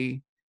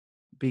equally.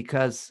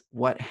 Because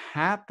what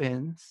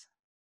happens,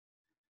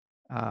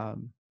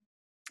 um,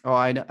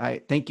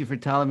 I thank you for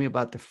telling me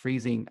about the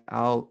freezing.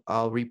 I'll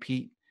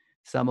repeat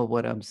some of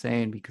what I'm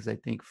saying because I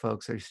think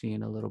folks are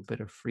seeing a little bit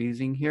of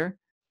freezing here.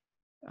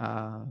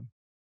 Uh,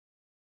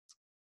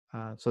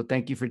 so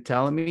thank you for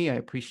telling me. I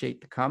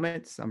appreciate the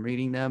comments. I'm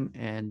reading them,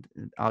 and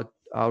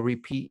I'll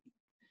repeat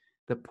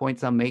the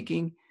points I'm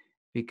making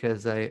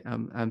because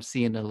I'm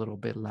seeing a little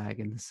bit lag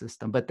in the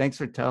system. But thanks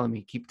for telling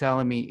me. Keep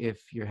telling me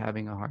if you're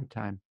having a hard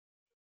time,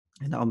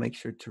 and I'll make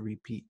sure to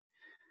repeat.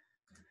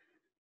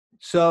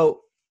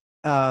 So,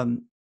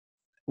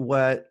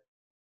 what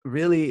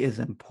really is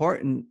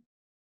important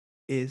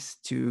is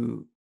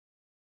to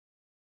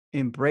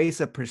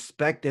embrace a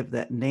perspective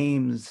that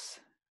names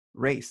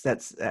race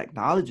that's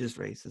acknowledges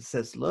race. It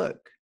says,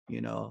 look,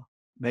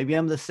 maybe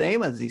I'm the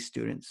same as these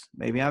students.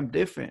 Maybe I'm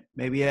different.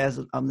 Maybe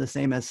I'm the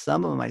same as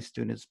some of my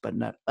students, but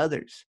not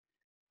others.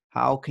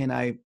 How can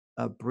I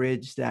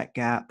bridge that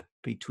gap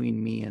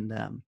between me and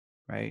them,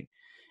 right?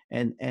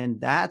 And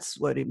that's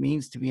what it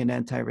means to be an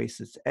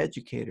anti-racist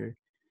educator,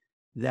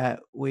 that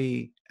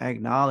we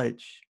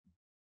acknowledge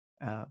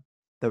uh,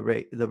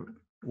 the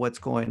what's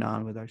going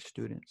on with our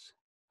students.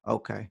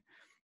 Okay,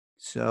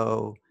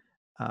 so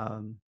I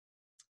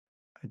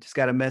just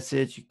got a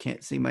message. You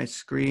can't see my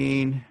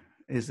screen.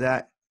 Is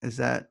that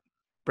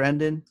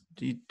Brendan?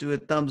 Do you do a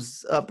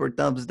thumbs up or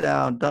thumbs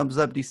down? Thumbs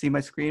up. Do you see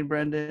my screen,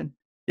 Brendan?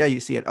 Yeah, you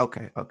see it.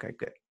 Okay,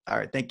 good. All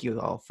right, thank you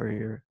all for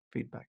your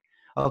feedback.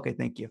 Okay,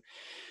 thank you.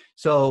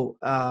 So,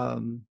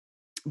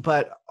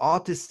 but all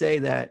to say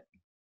that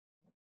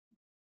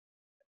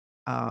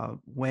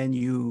when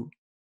you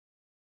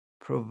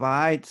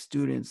provide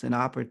students an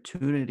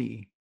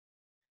opportunity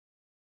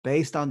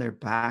based on their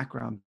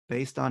background,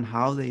 based on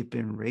how they've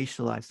been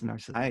racialized in our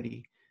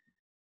society,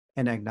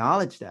 and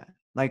acknowledge that.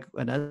 Like,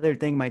 another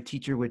thing my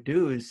teacher would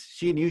do is,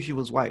 she knew she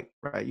was white,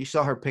 right? You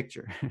saw her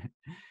picture.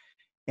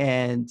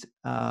 and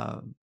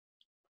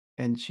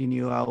she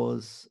knew I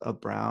was a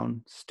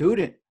brown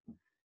student.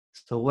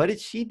 So what did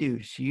she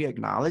do? She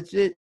acknowledged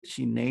it.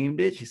 She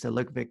named it. She said,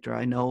 look, Victor,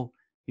 I know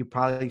you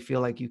probably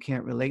feel like you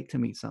can't relate to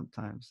me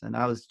sometimes. And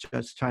I was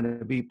just trying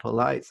to be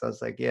polite. So I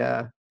was like,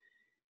 yeah.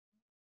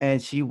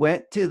 And she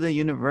went to the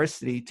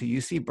university, to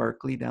UC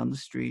Berkeley down the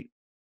street,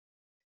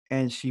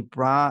 and she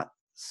brought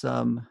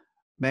some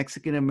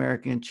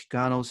Mexican-American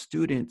Chicano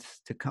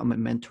students to come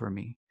and mentor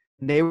me.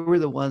 And they were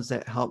the ones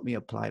that helped me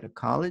apply to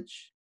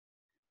college.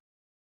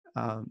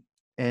 And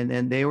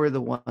then they were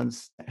the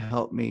ones that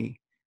helped me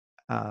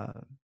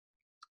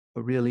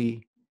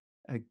really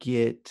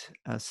get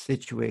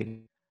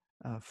situated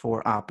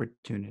for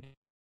opportunity.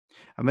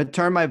 I'm going to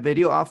turn my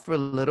video off for a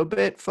little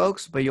bit,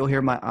 folks, but you'll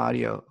hear my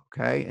audio,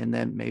 okay? And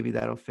then maybe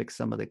that'll fix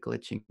some of the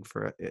glitching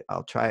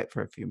I'll try it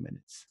for a few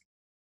minutes.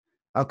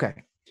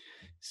 Okay.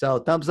 So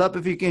thumbs up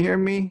if you can hear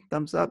me.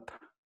 Thumbs up.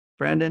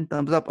 Brandon,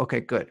 thumbs up.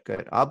 Okay, good.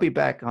 I'll be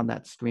back on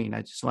that screen.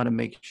 I just want to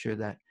make sure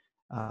that,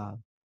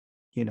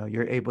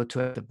 you're able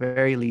to, at the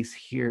very least,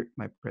 hear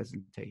my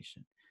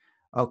presentation.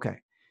 Okay.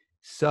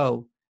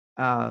 So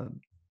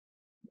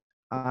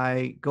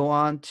I go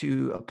on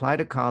to apply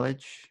to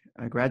college.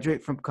 I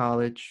graduate from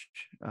college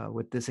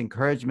with this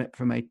encouragement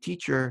from my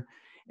teacher.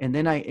 And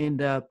then I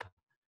end up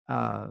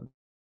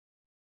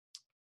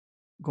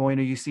going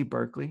to UC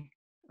Berkeley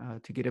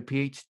to get a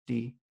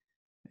PhD.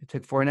 It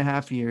took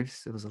 4.5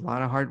 years. It was a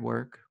lot of hard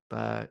work,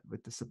 but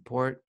with the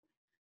support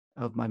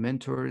of my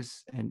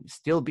mentors and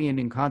still being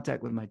in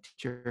contact with my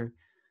teacher,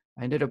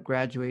 I ended up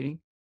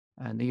graduating.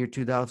 In the year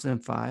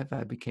 2005,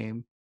 I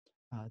became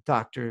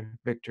Dr.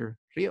 Victor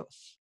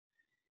Rios.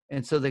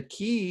 And so the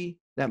key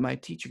that my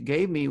teacher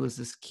gave me was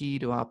this key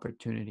to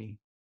opportunity.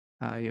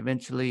 I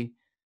eventually,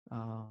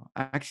 I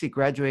actually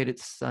graduated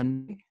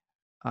Sunday,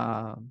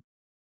 a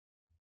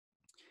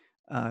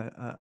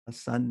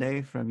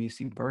Sunday from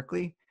UC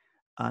Berkeley.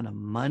 On a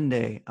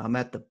Monday, I'm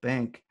at the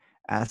bank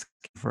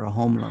asking for a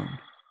home loan.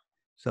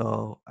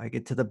 So I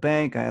get to the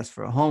bank, I ask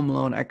for a home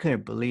loan. I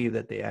couldn't believe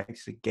that they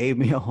actually gave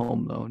me a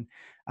home loan.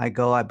 I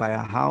go, I buy a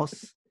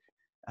house,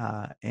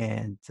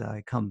 and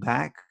I come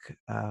back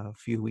a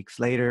few weeks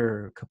later,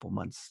 or a couple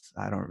months.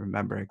 I don't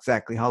remember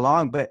exactly how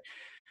long, but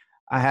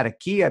I had a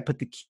key. I put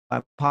the key in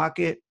my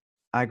pocket.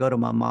 I go to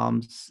my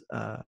mom's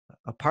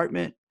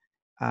apartment.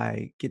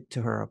 I get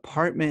to her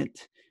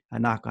apartment. I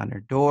knock on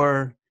her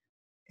door.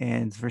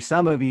 And for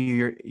some of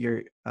you,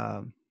 you're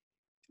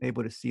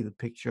able to see the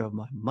picture of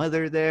my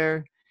mother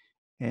there.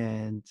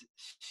 And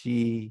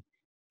she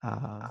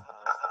ends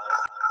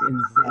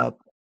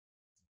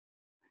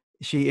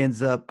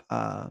up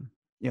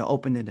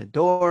opening the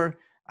door.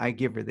 I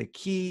give her the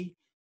key,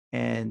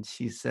 and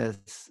she says,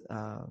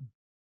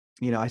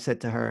 I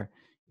said to her,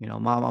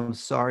 Mom, I'm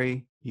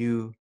sorry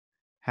you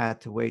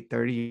had to wait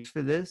 30 years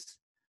for this,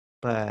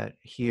 but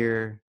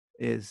here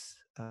is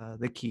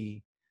the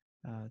key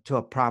to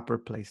a proper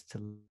place to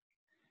live.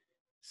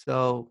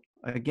 So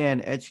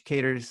again,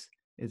 educators,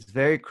 it's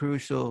very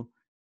crucial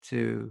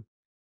to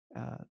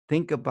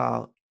think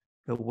about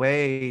the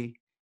way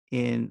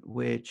in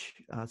which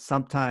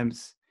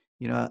sometimes,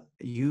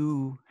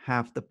 you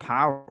have the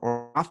power,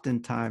 or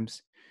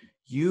oftentimes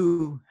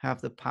you have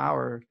the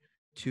power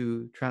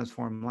to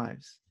transform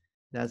lives.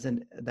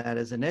 That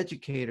as an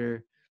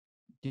educator,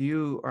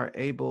 you are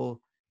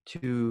able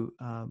to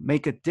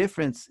make a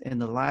difference in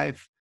the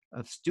life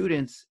of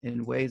students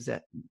in ways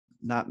that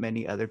not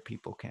many other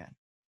people can.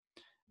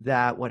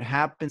 That what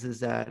happens is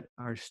that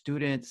our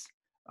students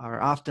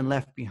are often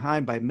left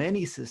behind by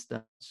many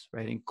systems,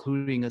 right,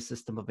 including a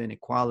system of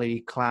inequality,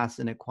 class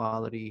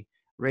inequality,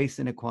 race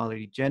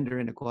inequality, gender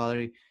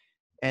inequality,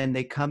 and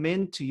they come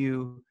into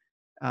you,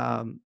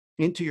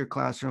 into your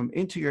classroom,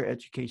 into your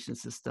education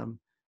system,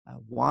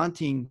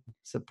 wanting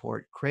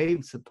support,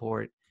 craving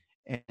support,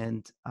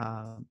 and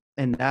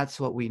that's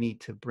what we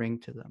need to bring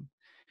to them.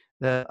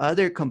 The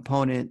other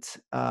component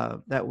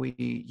that we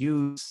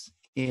use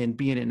in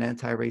being an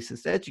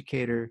anti-racist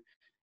educator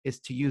is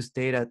to use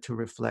data to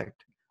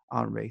reflect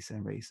on race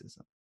and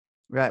racism.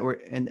 Right.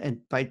 And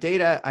by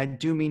data, I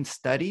do mean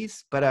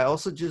studies, but I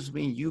also just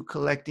mean you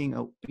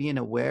collecting, being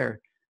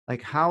aware,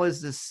 like how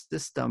is this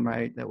system,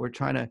 right, that we're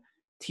trying to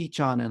teach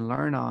on and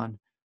learn on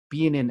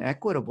being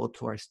inequitable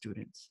to our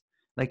students?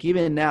 Like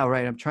even now,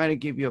 right, I'm trying to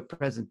give you a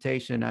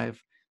presentation. I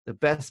have the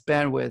best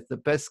bandwidth, the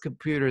best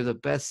computer, the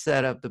best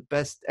setup, the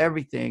best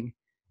everything.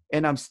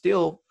 And I'm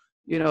still,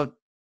 you know,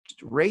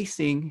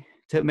 racing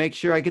to make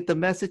sure I get the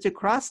message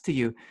across to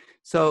you.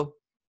 So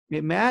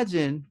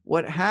imagine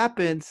what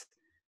happens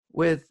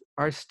with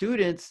our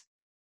students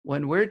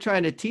when we're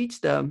trying to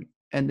teach them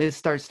and this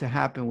starts to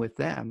happen with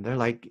them. They're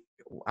like,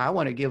 I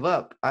want to give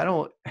up. I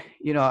don't,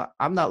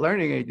 I'm not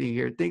learning anything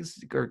here. Things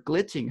are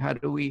glitching. How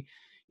do we,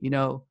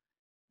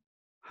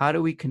 how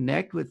do we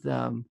connect with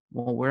them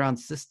when we're on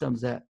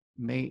systems that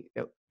may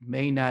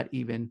not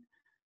even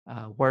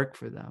work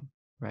for them,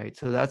 right?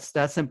 So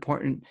that's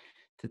important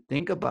to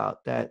think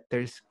about, that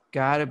there's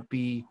got to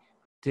be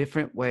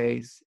different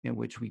ways in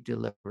which we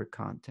deliver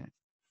content,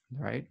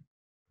 right?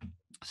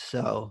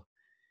 So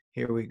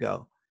here we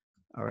go.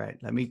 All right,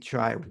 let me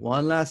try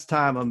one last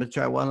time. I'm gonna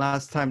try one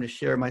last time to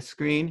share my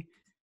screen.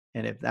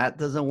 And if that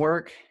doesn't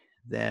work,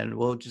 then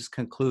we'll just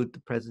conclude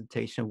the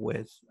presentation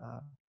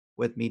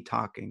with me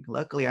talking.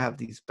 Luckily, I have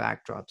these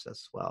backdrops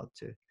as well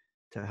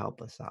to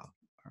help us out.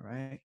 All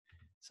right.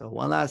 So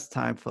one last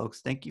time, folks,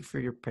 thank you for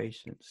your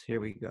patience. Here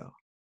we go.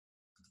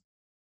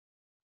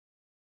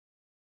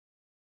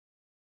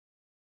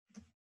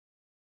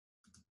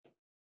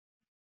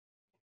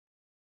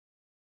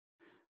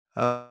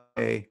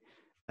 Okay,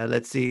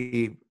 let's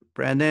see.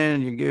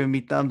 Brandon, you're giving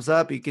me thumbs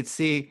up. You can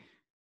see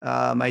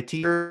my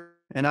teacher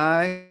and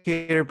I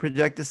here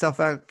projected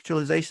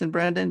self-actualization,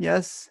 Brandon,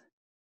 yes?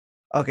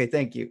 Okay,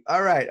 thank you.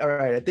 All right.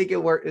 I think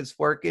it's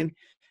working.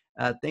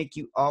 Thank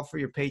you all for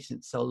your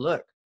patience. So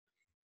look,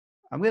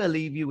 I'm going to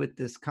leave you with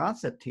this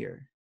concept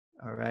here.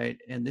 All right.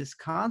 And this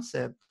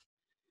concept,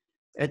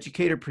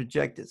 educator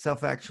projected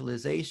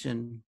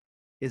self-actualization,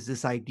 is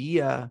this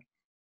idea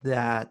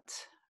that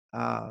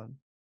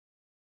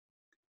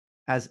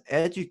as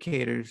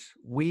educators,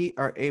 we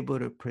are able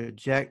to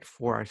project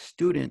for our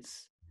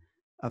students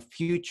a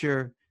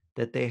future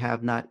that they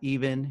have not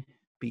even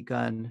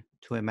begun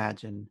to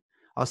imagine.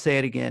 I'll say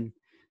it again,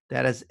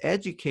 that as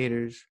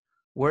educators,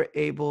 we're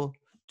able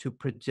to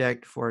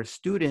project for our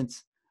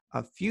students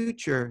a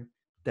future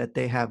that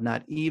they have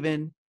not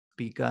even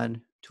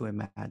begun to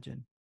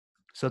imagine.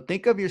 So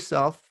think of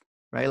yourself,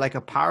 right, like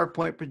a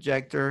PowerPoint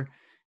projector,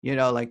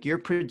 like you're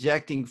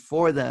projecting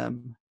for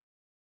them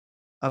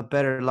a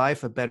better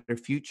life, a better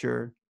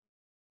future,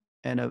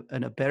 and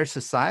a better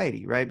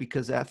society, right?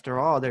 Because after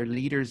all, they're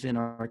leaders in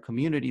our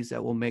communities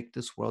that will make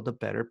this world a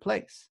better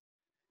place.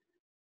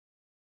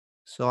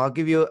 So I'll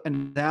give you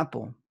an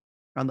example.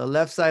 On the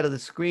left side of the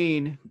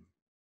screen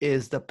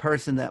is the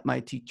person that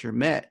my teacher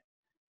met,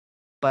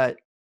 but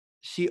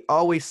she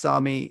always saw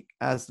me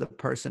as the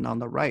person on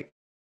the right,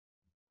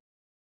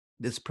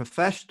 this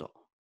professional.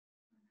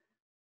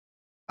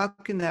 How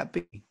can that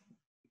be?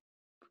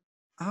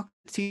 How can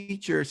a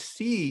teacher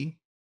see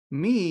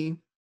me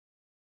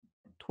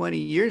 20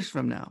 years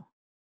from now?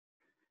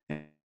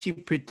 And she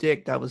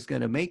predict I was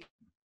going to make it.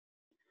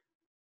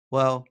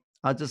 Well,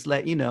 I'll just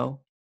let you know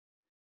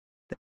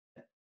that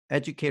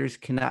educators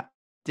cannot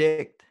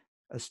predict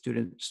a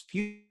student's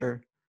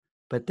future,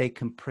 but they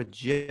can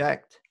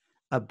project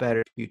a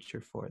better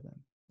future for them.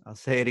 I'll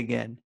say it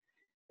again.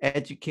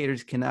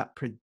 Educators cannot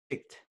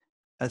predict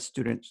a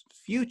student's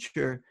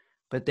future,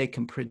 but they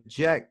can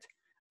project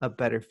a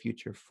better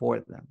future for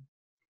them.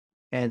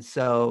 And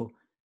so,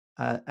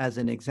 as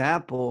an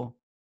example,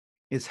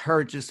 is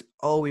her just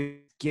always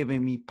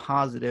giving me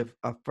positive,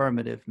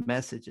 affirmative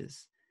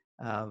messages.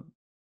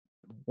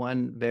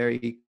 One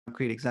very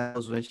concrete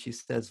example is when she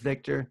says,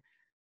 Victor,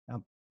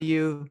 I'm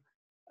you,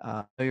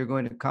 I know you're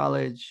going to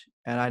college,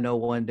 and I know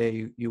one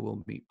day you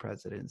will meet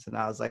presidents. And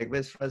I was like,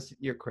 Miss President,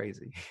 you're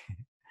crazy.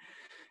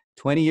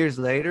 20 years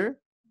later,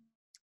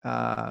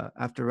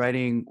 after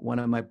writing one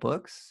of my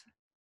books,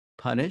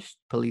 Punished,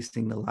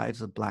 Policing the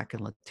Lives of Black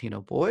and Latino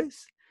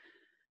Boys,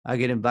 I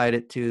get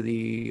invited to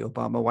the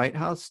Obama White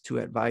House to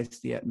advise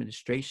the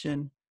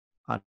administration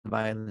on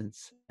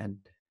violence and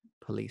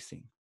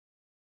policing.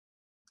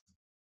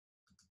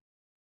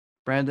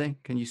 Brandon,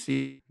 can you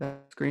see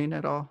that screen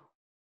at all?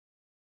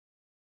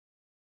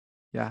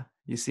 Yeah,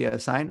 you see a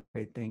sign?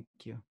 Okay, thank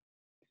you.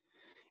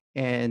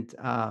 And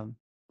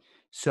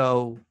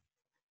so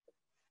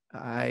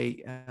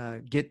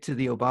I get to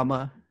the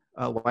Obama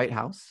White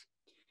House,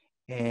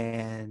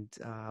 and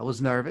I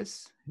was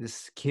nervous.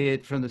 This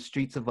kid from the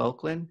streets of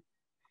Oakland,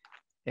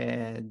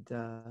 and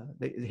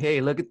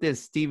hey, look at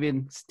this,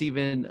 Steven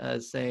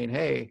saying,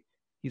 hey,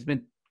 he's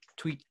been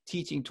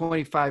teaching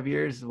 25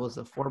 years, was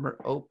a former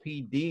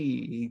OPD.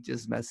 He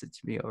just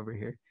messaged me over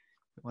here.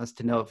 He wants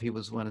to know if he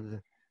was one of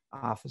the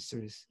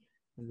officers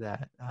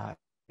that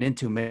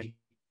into me.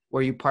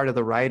 were you part of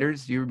the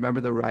riders? Do you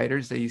remember the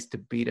riders? They used to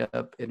beat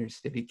up inner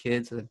city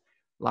kids and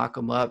lock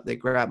them up. They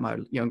grabbed my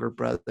younger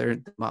brother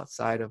and threw him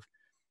outside of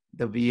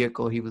the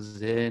vehicle he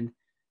was in,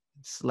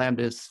 slammed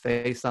his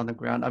face on the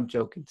ground. I'm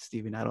joking,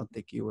 Stephen. I don't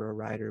think you were a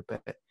rider,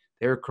 but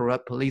they were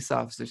corrupt police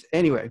officers.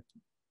 Anyway,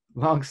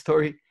 long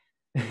story.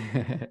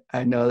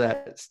 I know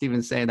that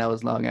Stephen's saying that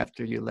was long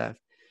after you left.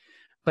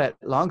 But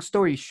long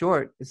story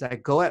short is I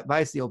go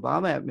advise the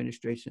Obama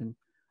administration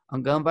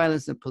on gun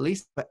violence and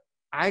police, but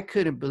I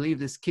couldn't believe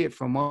this kid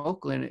from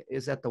Oakland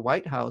is at the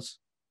White House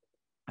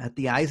at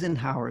the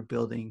Eisenhower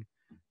building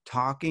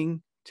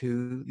talking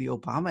to the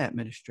Obama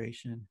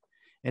administration.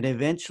 And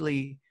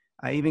eventually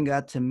I even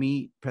got to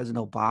meet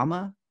President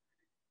Obama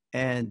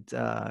and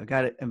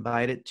got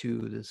invited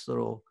to this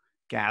little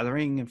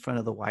gathering in front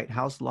of the White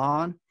House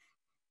lawn.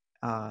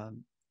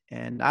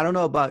 And I don't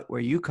know about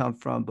where you come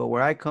from, but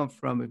where I come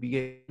from, if you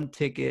get one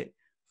ticket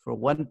for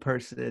one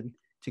person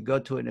to go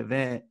to an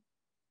event,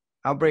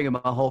 I'll bring my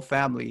whole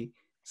family.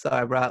 So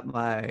I brought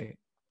my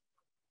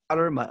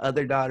daughter, my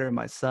other daughter,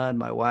 my son,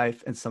 my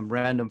wife, and some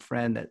random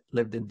friend that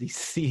lived in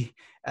DC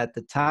at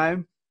the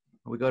time.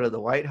 We go to the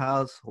White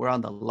House. We're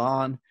on the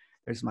lawn.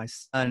 There's my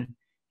son.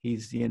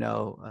 He's,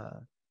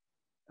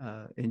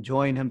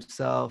 enjoying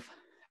himself.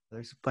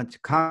 There's a bunch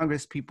of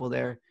Congress people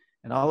there.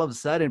 And all of a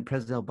sudden,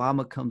 President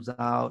Obama comes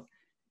out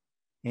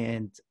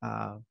and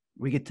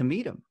we get to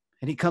meet him.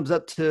 And he comes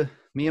up to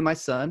me and my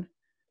son.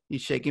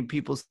 He's shaking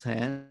people's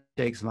hand,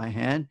 shakes my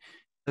hand,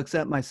 looks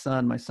at my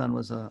son. My son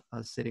was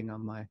sitting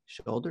on my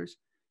shoulders.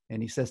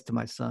 And he says to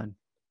my son,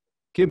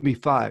 "Give me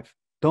 5.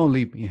 Don't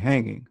leave me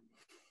hanging."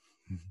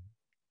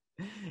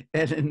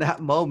 And in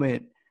that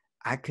moment,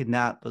 I could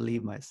not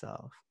believe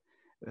myself.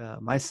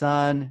 My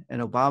son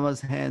and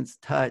Obama's hands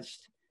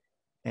touched.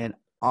 And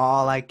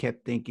all I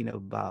kept thinking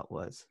about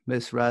was,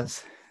 Miss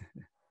Russ,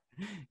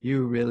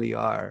 you really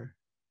are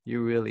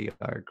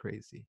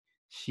crazy.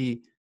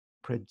 She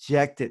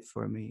projected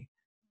for me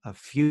a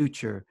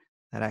future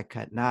that I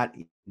could not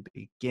even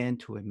begin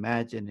to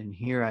imagine. And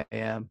here I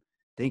am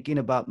thinking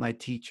about my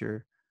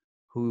teacher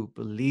who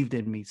believed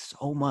in me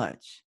so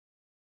much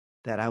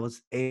that I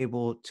was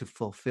able to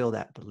fulfill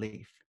that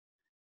belief.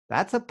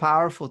 That's a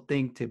powerful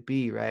thing to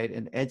be, right?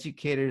 An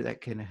educator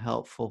that can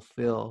help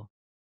fulfill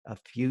a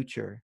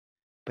future.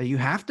 But you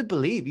have to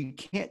believe. You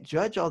can't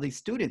judge all these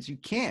students. You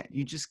can't.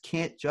 You just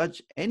can't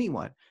judge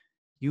anyone.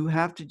 You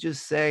have to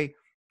just say,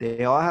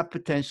 they all have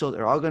potential.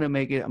 They're all going to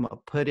make it. I'm going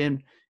to put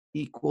in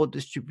equal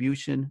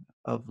distribution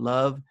of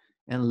love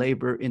and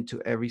labor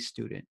into every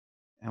student.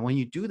 And when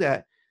you do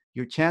that,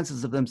 your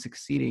chances of them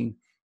succeeding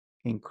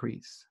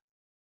increase.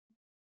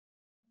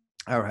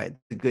 All right,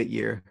 a good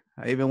year.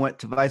 I even went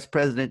to Vice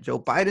President Joe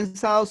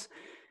Biden's house.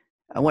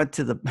 I went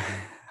to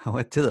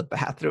the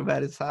bathroom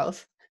at his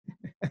house.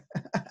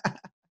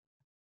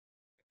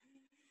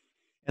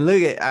 And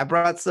look, I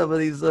brought some of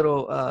these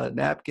little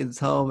napkins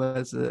home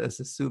as a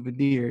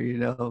souvenir.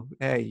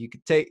 Hey, you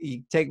can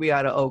take me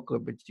out of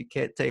Oakland, but you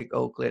can't take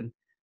Oakland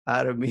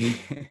out of me.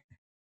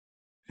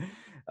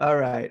 All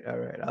right,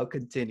 I'll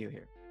continue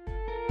here.